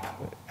the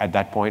app at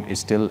that point is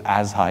still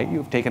as high.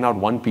 You've taken out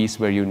one piece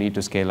where you need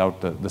to scale out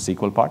the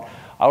SQL part.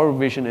 Our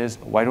vision is,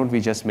 why don't we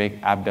just make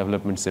app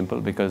development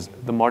simple? Because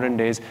the modern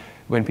days,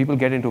 when people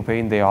get into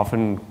pain, they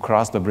often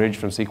cross the bridge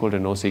from SQL to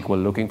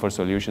NoSQL looking for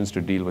solutions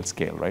to deal with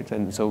scale, right?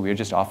 And so we're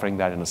just offering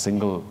that in a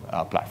single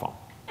platform.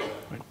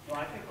 Well,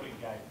 I think what you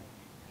guys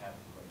have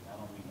is great. I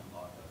don't mean to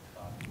hog the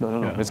talk.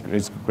 No, Yeah.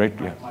 it's great.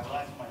 Yeah. My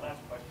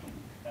last question,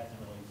 as it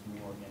relates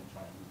more, again,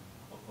 trying to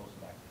go closer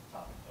back to the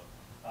topic,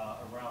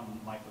 though, around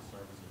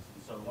microservices.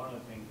 And so one of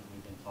the things that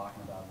we've been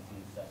talking about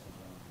in these sessions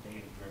around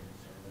data-driven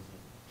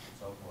services and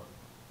so forth,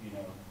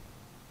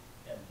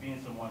 as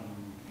being someone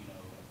who,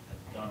 has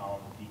done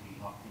all the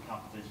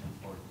decompositions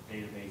for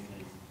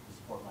databases to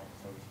support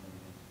microservices and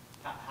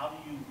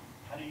everything,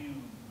 how do you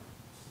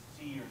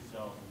see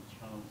yourself in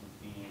terms of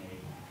being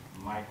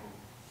a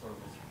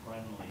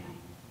microservice-friendly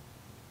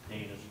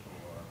data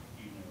store,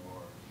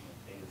 or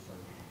data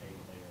service,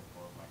 data layer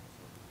for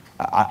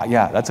microservices?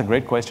 Yeah, that's a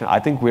great question. I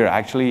think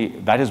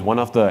that is one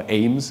of the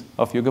aims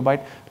of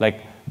YugaByte.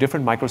 Like,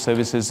 different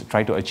microservices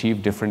try to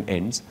achieve different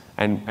ends,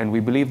 and we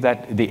believe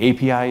that the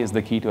API is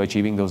the key to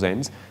achieving those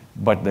ends.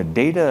 but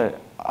the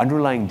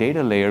underlying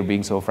data layer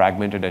being so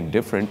fragmented and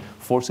different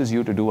forces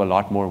you to do a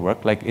lot more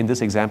work. Like in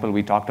this example,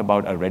 we talked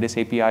about a Redis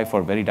API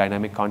for very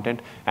dynamic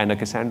content and a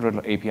Cassandra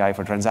API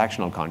for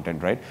transactional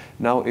content, right?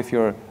 Now, if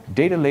your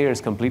data layer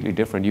is completely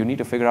different, you need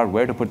to figure out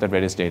where to put that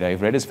Redis data. If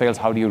Redis fails,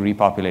 how do you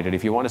repopulate it?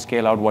 If you want to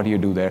scale out, what do you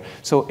do there?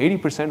 So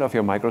 80% of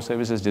your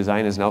microservices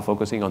design is now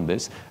focusing on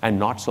this and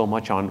not so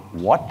much on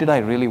what did I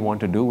really want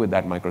to do with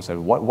that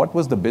microservice? What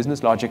was the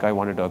business logic I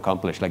wanted to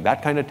accomplish? Like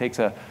that kind of takes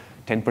a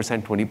 10%,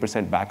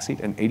 20%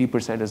 backseat, and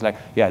 80% is like,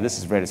 yeah, this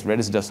is Redis.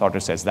 Redis does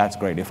sorted sets. That's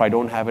great. If I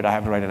don't have it, I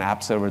have to write an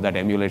app server that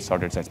emulates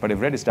sorted sets. But if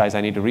Redis dies,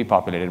 I need to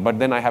repopulate it. But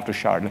then I have to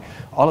shard.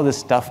 All of this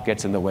stuff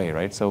gets in the way,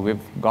 right? So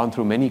we've gone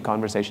through many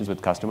conversations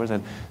with customers,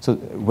 and so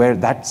where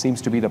that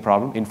seems to be the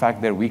problem. In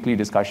fact, their weekly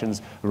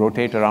discussions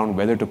rotate around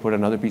whether to put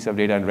another piece of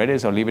data in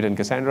Redis or leave it in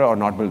Cassandra or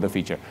not build the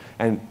feature.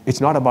 And it's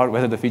not about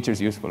whether the feature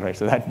is useful, right?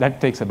 So that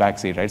takes a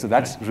backseat, right? So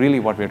that's really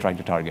what we're trying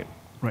to target.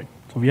 Right.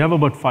 So we have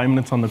about 5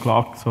 minutes on the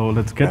clock, so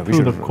let's get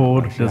through the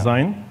core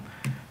design.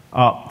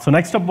 So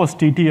next up was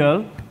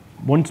TTL.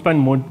 Won't spend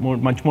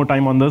much more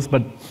time on this,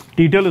 but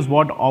TTL is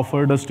what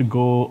offered us to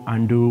go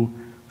and do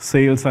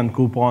sales and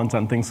coupons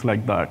and things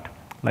like that.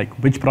 Like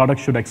which product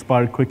should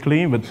expire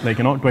quickly with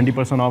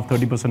 20% off,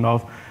 30%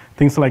 off,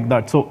 things like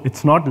that. So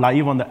it's not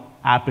live on the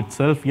app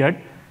itself yet,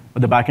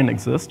 but the backend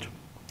exists.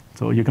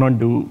 So you cannot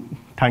do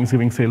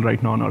Thanksgiving sale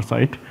right now on our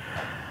site.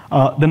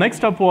 The next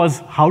step was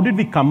how did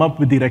we come up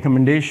with the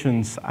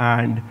recommendations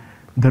and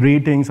the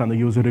ratings and the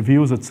user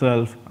reviews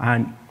itself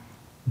and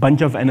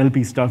bunch of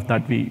NLP stuff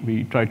that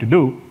we tried to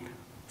do.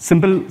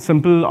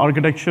 Simple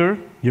architecture,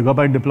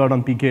 YugaByte deployed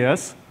on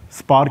PKS.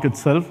 Spark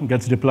itself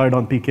gets deployed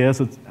on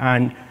PKS,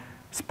 and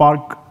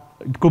Spark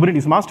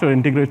Kubernetes master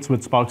integrates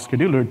with Spark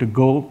scheduler to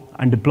go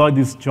and deploy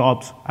these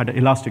jobs at an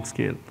elastic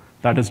scale.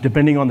 That is,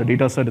 depending on the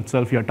data set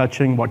itself you're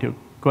touching, what your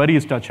query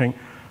is touching,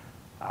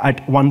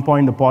 at one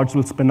point, the pods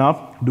will spin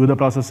up, do the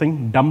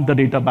processing, dump the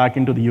data back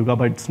into the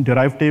YugaByte's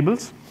derived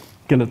tables,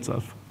 kill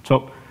itself.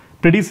 So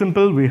pretty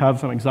simple. We have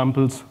some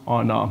examples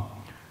on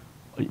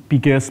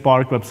PKS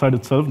Spark website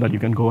itself that you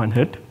can go and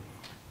hit.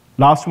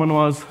 Last one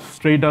was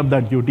straight up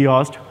that UT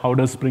asked, how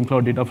does Spring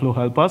Cloud Dataflow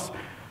help us?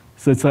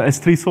 So it's a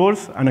S3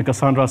 source and a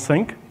Cassandra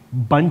sync.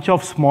 Bunch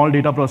of small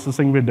data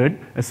processing we did,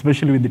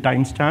 especially with the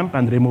timestamp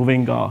and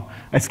removing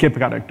escape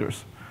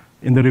characters.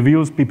 In the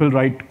reviews, people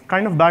write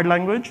kind of bad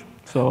language.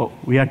 So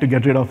we had to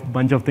get rid of a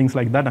bunch of things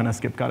like that and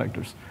escape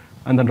characters,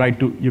 and then write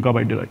to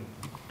YugaByte direct.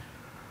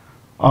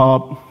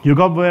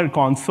 YugaByte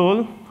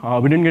console,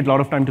 we didn't get a lot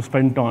of time to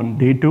spend on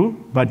day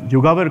 2, but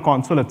YugaByte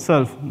console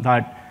itself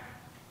that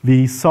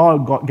we saw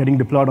getting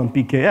deployed on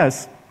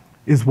PKS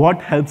is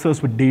what helps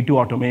us with day 2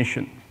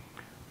 automation.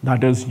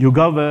 That is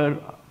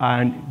YugaByte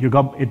and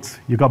it's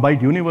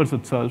YugaByte universe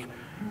itself.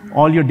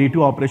 All your day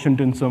 2 operations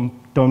in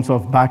terms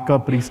of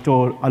backup,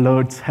 restore,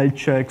 alerts, health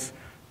checks,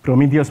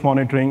 Prometheus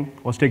monitoring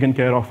was taken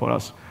care of for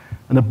us.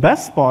 And the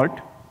best part,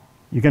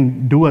 you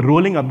can do a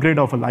rolling upgrade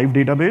of a live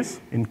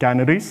database in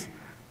canaries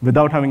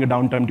without having a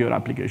downtime to your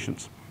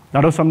applications.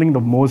 That was something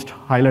the most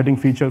highlighting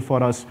feature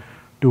for us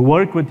to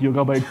work with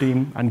YugaByte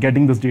team and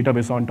getting this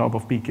database on top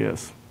of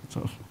PKS.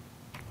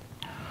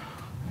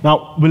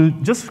 Now, we'll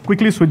just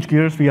quickly switch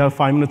gears. We have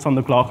 5 minutes on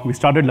the clock. We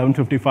started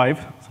 11:55,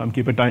 so I'm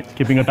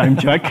keeping a time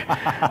check.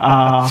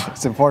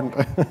 It's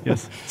important.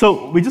 Yes.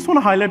 So we just want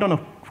to highlight on a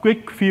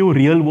quick few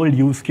real-world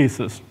use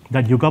cases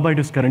that YugaByte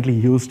is currently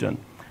used in.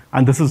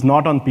 And this is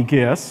not on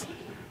PKS.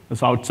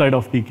 It's outside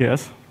of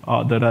PKS,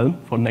 the realm,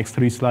 for next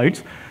 3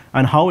 slides,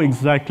 and how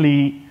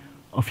exactly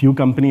a few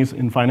companies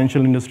in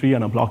financial industry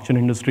and a blockchain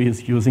industry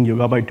is using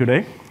YugaByte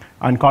today.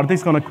 And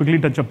Karthik's going to quickly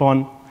touch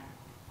upon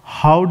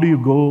how do you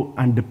go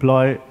and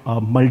deploy a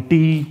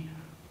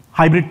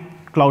multi-hybrid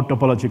cloud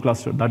topology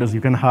cluster. That is, you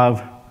can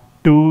have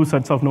 2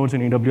 sets of nodes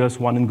in AWS,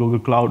 1 in Google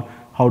Cloud.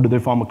 How do they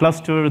form a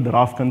cluster, the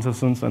RAF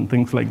consistence, and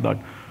things like that.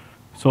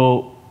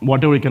 So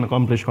whatever we can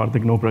accomplish,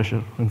 Karthik, no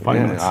pressure, in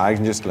 5 minutes. I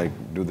can just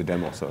do the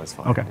demo, so it's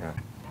fine. Okay. Yeah.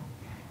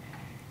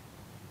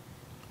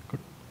 Good.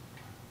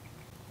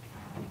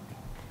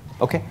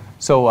 Okay,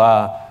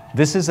 so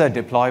this is a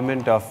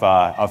deployment of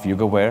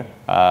YugaWare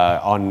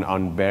on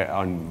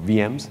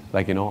VMs,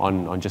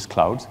 on just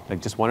clouds.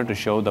 Just wanted to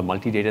show the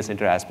multi-data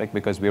center aspect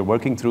because we're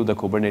working through the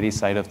Kubernetes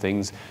side of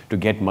things to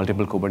get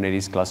multiple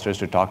Kubernetes clusters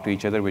to talk to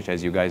each other, which,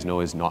 as you guys know,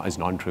 is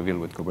non-trivial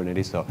with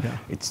Kubernetes. So yeah.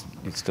 It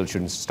still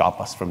shouldn't stop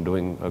us from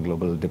doing a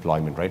global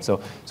deployment, right?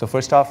 So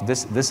first off,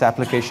 this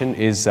application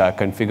is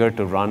configured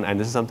to run, and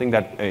this is something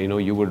that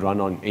you would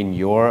run in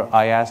your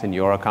IaaS, in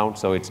your account.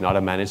 So it's not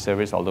a managed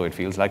service, although it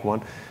feels like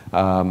one.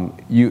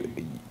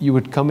 You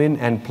would come in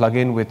and plug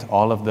in with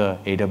all of the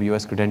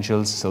AWS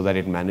credentials so that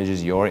it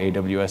manages your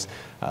AWS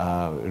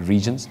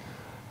regions,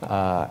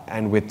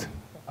 and with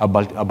a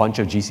bunch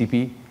of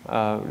GCP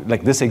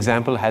like this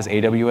example has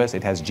AWS,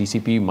 it has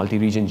GCP,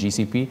 multi-region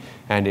GCP,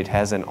 and it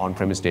has an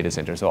on-premise data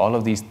center. So all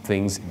of these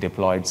things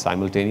deployed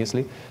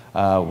simultaneously.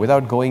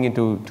 Without going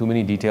into too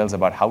many details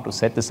about how to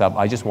set this up,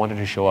 I just wanted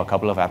to show a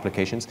couple of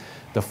applications.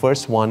 The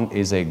first one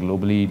is a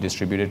globally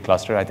distributed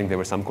cluster. I think there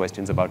were some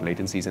questions about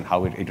latencies and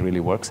how it really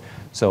works.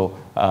 So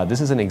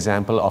this is an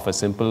example of a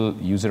simple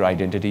user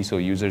identity. So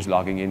users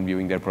logging in,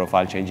 viewing their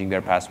profile, changing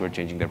their password,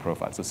 changing their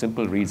profile. So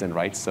simple reads and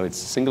writes. So it's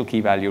single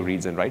key value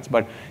reads and writes.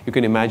 But you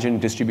can imagine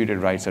distributed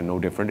writes are no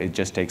different. It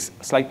just takes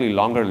slightly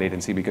longer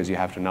latency because you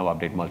have to now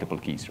update multiple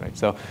keys, right?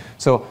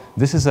 So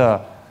this is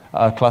a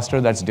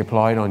cluster that's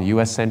deployed on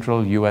US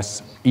Central,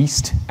 US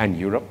East, and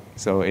Europe.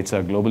 So it's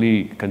a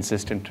globally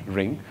consistent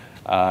ring.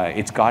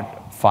 It's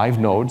got 5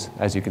 nodes,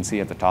 as you can see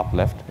at the top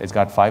left. It's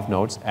got 5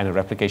 nodes and a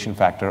replication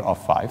factor of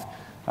 5.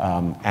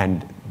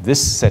 And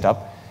this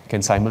setup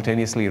can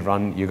simultaneously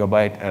run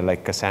YugaByte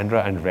like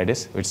Cassandra and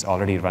Redis, which is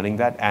already running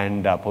that,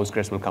 and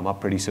Postgres will come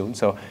up pretty soon.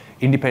 So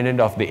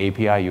independent of the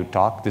API you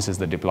talk, this is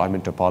the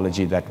deployment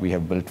topology that we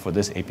have built for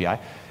this API.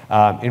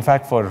 In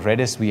fact, for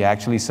Redis, we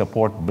actually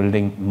support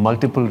building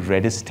multiple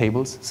Redis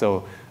tables.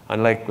 So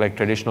unlike like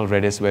traditional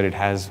Redis where it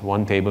has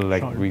one table,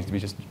 like we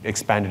just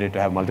expanded it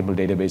to have multiple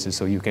databases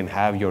so you can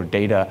have your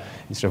data,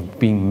 instead of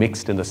being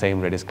mixed in the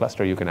same Redis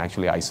cluster, you can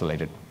actually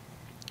isolate it.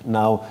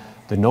 Now,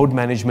 the node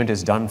management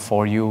is done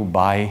for you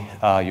by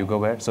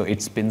YugaByte. So it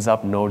spins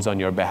up nodes on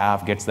your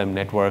behalf, gets them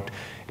networked.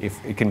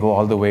 If it can go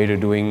all the way to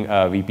doing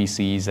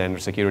VPCs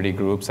and security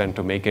groups and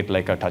to make it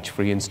like a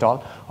touch-free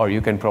install, or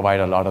you can provide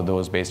a lot of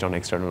those based on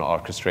external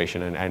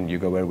orchestration, and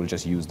YugaByte will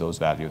just use those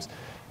values.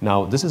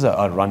 Now, this is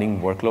a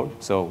running workload,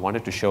 so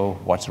wanted to show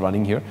what's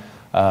running here.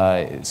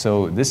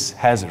 So this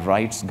has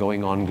writes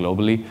going on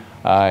globally.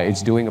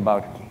 It's doing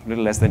about a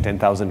little less than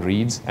 10,000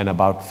 reads and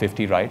about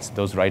 50 writes.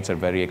 Those writes are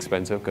very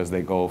expensive because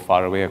they go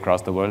far away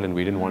across the world, and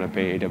we didn't want to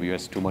pay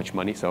AWS too much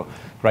money, so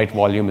write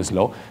volume is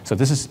low. So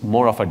this is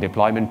more of a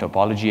deployment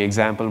topology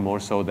example, more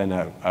so than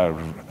a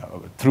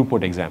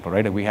throughput example,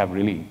 right? We have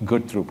really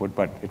good throughput,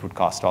 but it would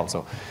cost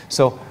also.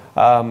 So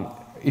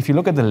if you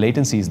look at the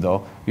latencies,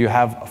 though, you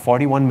have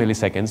 41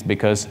 milliseconds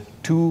because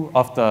 2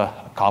 of the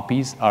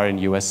copies are in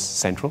US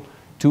Central,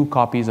 2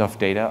 copies of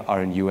data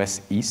are in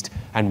US East,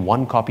 and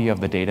 1 copy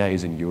of the data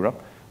is in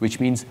Europe, which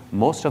means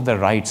most of the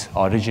writes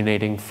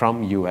originating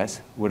from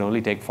US would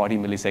only take 40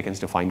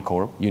 milliseconds to find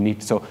quorum. You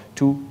need, so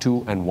 2,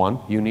 2, and 1,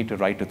 you need to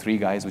write to 3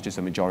 guys, which is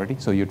a majority,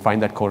 so you'd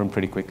find that quorum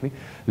pretty quickly.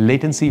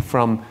 Latency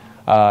from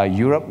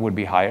Europe would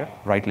be higher,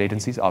 write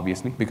latencies,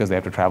 obviously, because they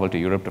have to travel to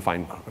Europe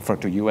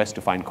to US to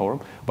find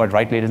quorum. But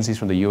write latencies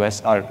from the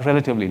US are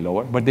relatively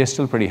lower, but they're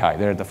still pretty high.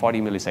 They're at the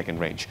 40 millisecond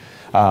range.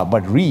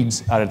 But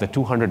reads are at the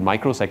 200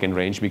 microsecond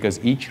range because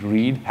each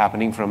read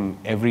happening from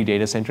every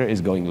data center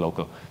is going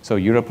local. So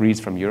Europe reads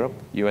from Europe,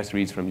 US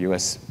reads from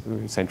US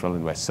Central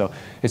and West. So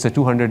it's a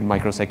 200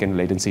 microsecond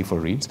latency for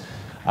reads.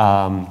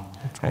 And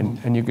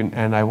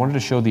I wanted to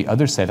show the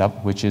other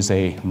setup, which is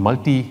a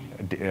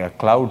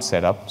multi-cloud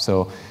setup.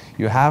 So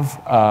you have,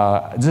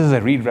 this is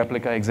a read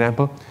replica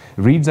example,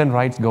 reads and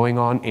writes going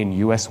on in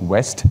US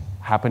West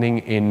happening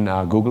in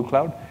Google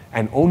Cloud,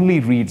 and only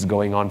reads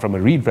going on from a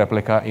read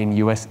replica in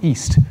US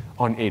East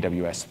on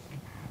AWS,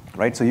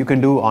 right? So you can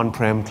do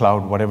on-prem,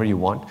 cloud, whatever you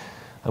want.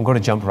 I'm going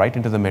to jump right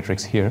into the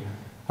metrics here.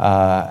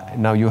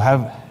 Now you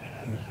have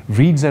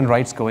reads and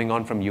writes going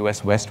on from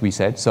US West, we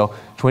said. So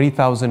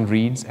 20,000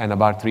 reads and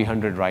about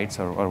 300 writes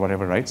or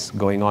whatever writes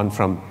going on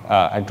from,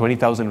 and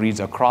 20,000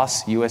 reads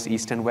across US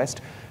East and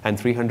West, and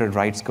 300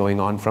 writes going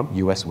on from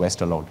US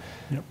West alone.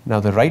 Yep. Now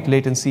the write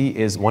latency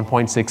is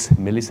 1.6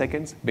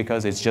 milliseconds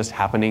because it's just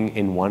happening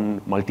in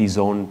one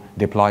multi-zone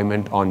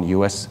deployment on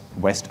US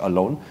West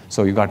alone.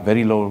 So you got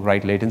very low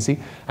write latency,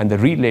 and the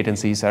read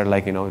latencies are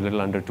like, a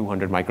little under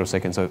 200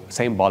 microseconds, so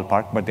same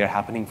ballpark, but they're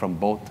happening from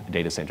both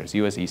data centers,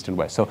 US East and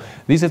West. So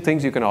these are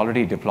things you can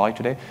already deploy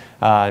today.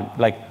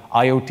 Like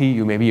IoT,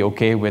 you may be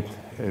okay with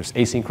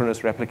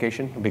asynchronous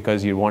replication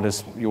because you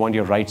want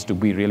your writes to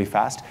be really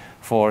fast.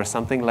 For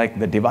something like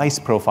the device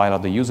profile or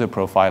the user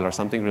profile or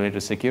something related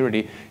to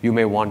security, you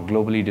may want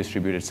globally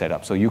distributed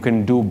setup. So you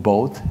can do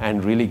both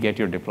and really get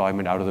your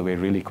deployment out of the way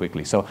really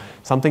quickly. So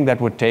something that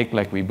would take,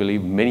 like we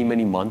believe, many,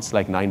 many months,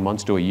 like 9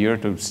 months to a year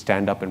to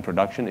stand up in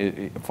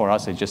production, for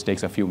us it just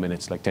takes a few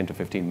minutes, like 10 to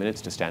 15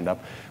 minutes to stand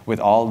up. With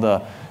all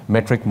the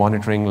metric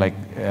monitoring, like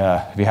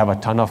we have a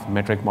ton of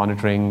metric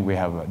monitoring, we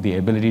have the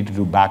ability to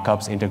do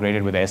backups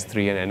integrated with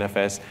S3 and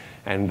NFS,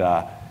 and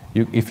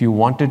if you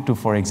wanted to,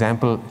 for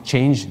example,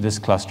 change this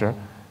cluster,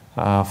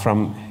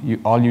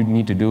 all you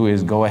need to do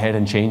is go ahead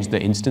and change the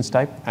instance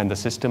type, and the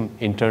system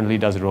internally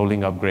does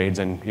rolling upgrades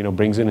and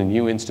brings in a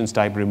new instance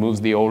type,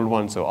 removes the old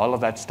one. So all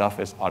of that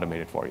stuff is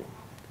automated for you.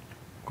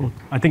 Cool.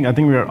 I think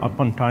we are up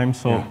on time.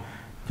 So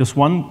just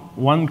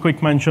one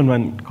quick mention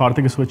when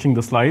Karthik is switching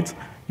the slides.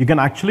 You can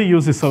actually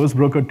use the service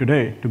broker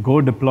today to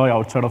go deploy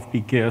outside of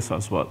PKS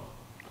as well.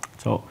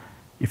 So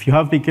if you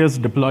have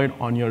PKS deployed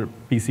on your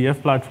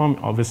PCF platform,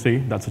 obviously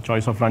that's a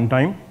choice of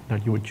runtime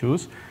that you would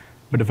choose.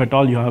 But if at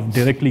all you have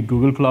directly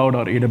Google Cloud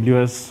or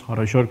AWS or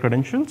Azure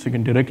credentials, you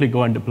can directly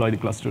go and deploy the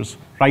clusters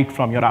right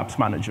from your apps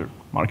manager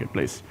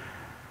marketplace.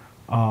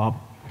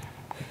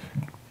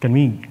 Can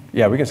we?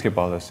 Yeah, we can skip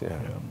all this, yeah.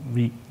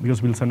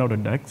 Because we'll send out a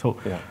deck. So,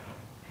 Yeah.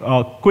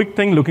 quick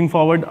thing looking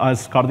forward,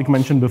 as Karthik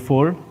mentioned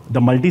before,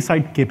 the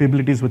multi-site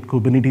capabilities with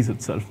Kubernetes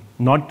itself,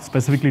 not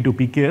specifically to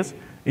PKS.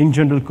 In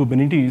general,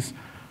 Kubernetes,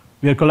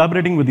 we are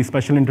collaborating with the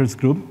special interest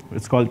group.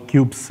 It's called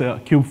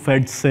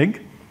KubeFed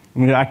SIG.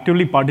 And we're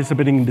actively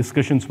participating in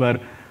discussions where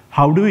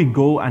how do we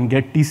go and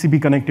get TCP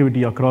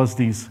connectivity across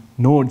these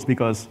nodes,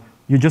 because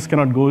you just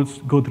cannot go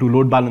through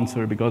load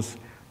balancer, because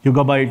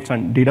YugaBytes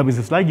and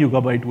databases like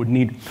YugaByte would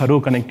need thorough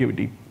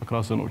connectivity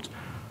across the nodes.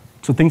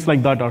 So things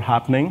like that are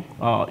happening.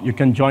 You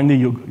can join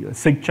the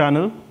SIG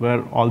channel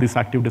where all these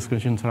active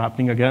discussions are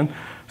happening again.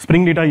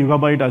 Spring Data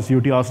YugaByte, as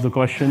UT asked the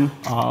question,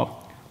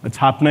 it's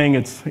happening,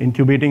 it's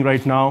incubating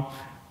right now.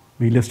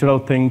 We listed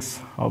out things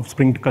of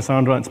Spring Data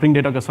Cassandra, Spring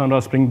Data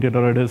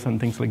Redis, and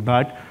things like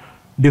that.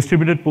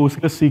 Distributed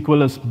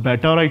PostgreSQL is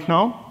beta right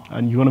now,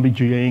 and you're going to be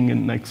GAing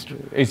in next.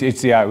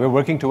 Yeah, we're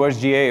working towards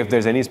GA. If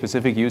there's any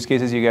specific use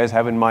cases you guys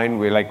have in mind,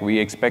 we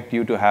expect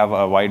you to have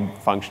a wide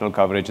functional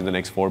coverage in the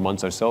next 4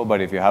 months or so.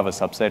 But if you have a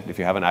subset, if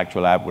you have an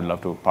actual app, we'd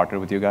love to partner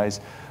with you guys.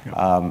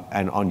 Yeah.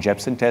 And on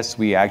Jepsen tests,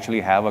 we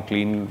actually have a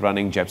clean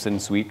running Jepsen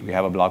suite. We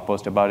have a blog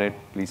post about it.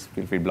 Please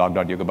feel free,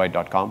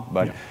 blog.yugabyte.com.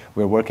 But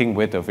we're working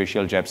with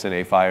official Jepsen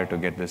AFIRE to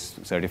get this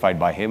certified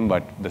by him.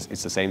 But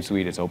it's the same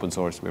suite. It's open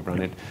source. We've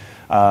run it.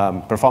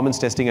 Performance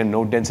testing and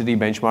node density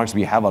benchmarks,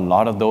 we have a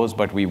lot of those,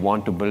 but we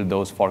want to build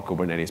those for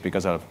Kubernetes,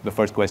 because of the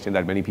first question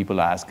that many people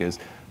ask is,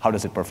 how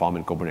does it perform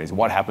in Kubernetes?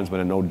 What happens when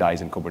a node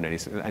dies in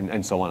Kubernetes?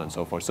 And so on and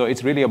so forth. So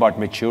it's really about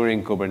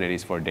maturing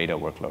Kubernetes for data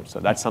workloads. So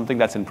that's something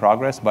that's in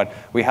progress, but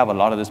we have a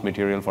lot of this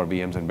material for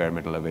VMs and bare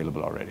metal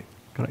available already.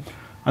 Correct.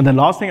 And the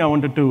last thing I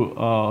wanted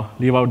to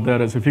leave out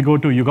there is, if you go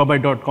to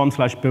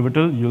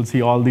yugabyte.com/pivotal, you'll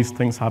see all these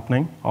things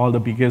happening, all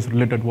the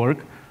PKS-related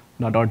work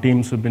that our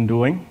teams have been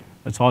doing.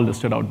 It's all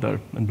listed out there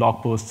in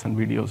blog posts and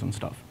videos and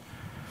stuff.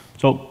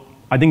 So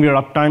I think we're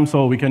up time,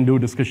 so we can do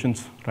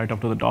discussions right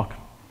after the talk.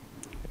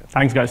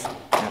 Thanks, guys.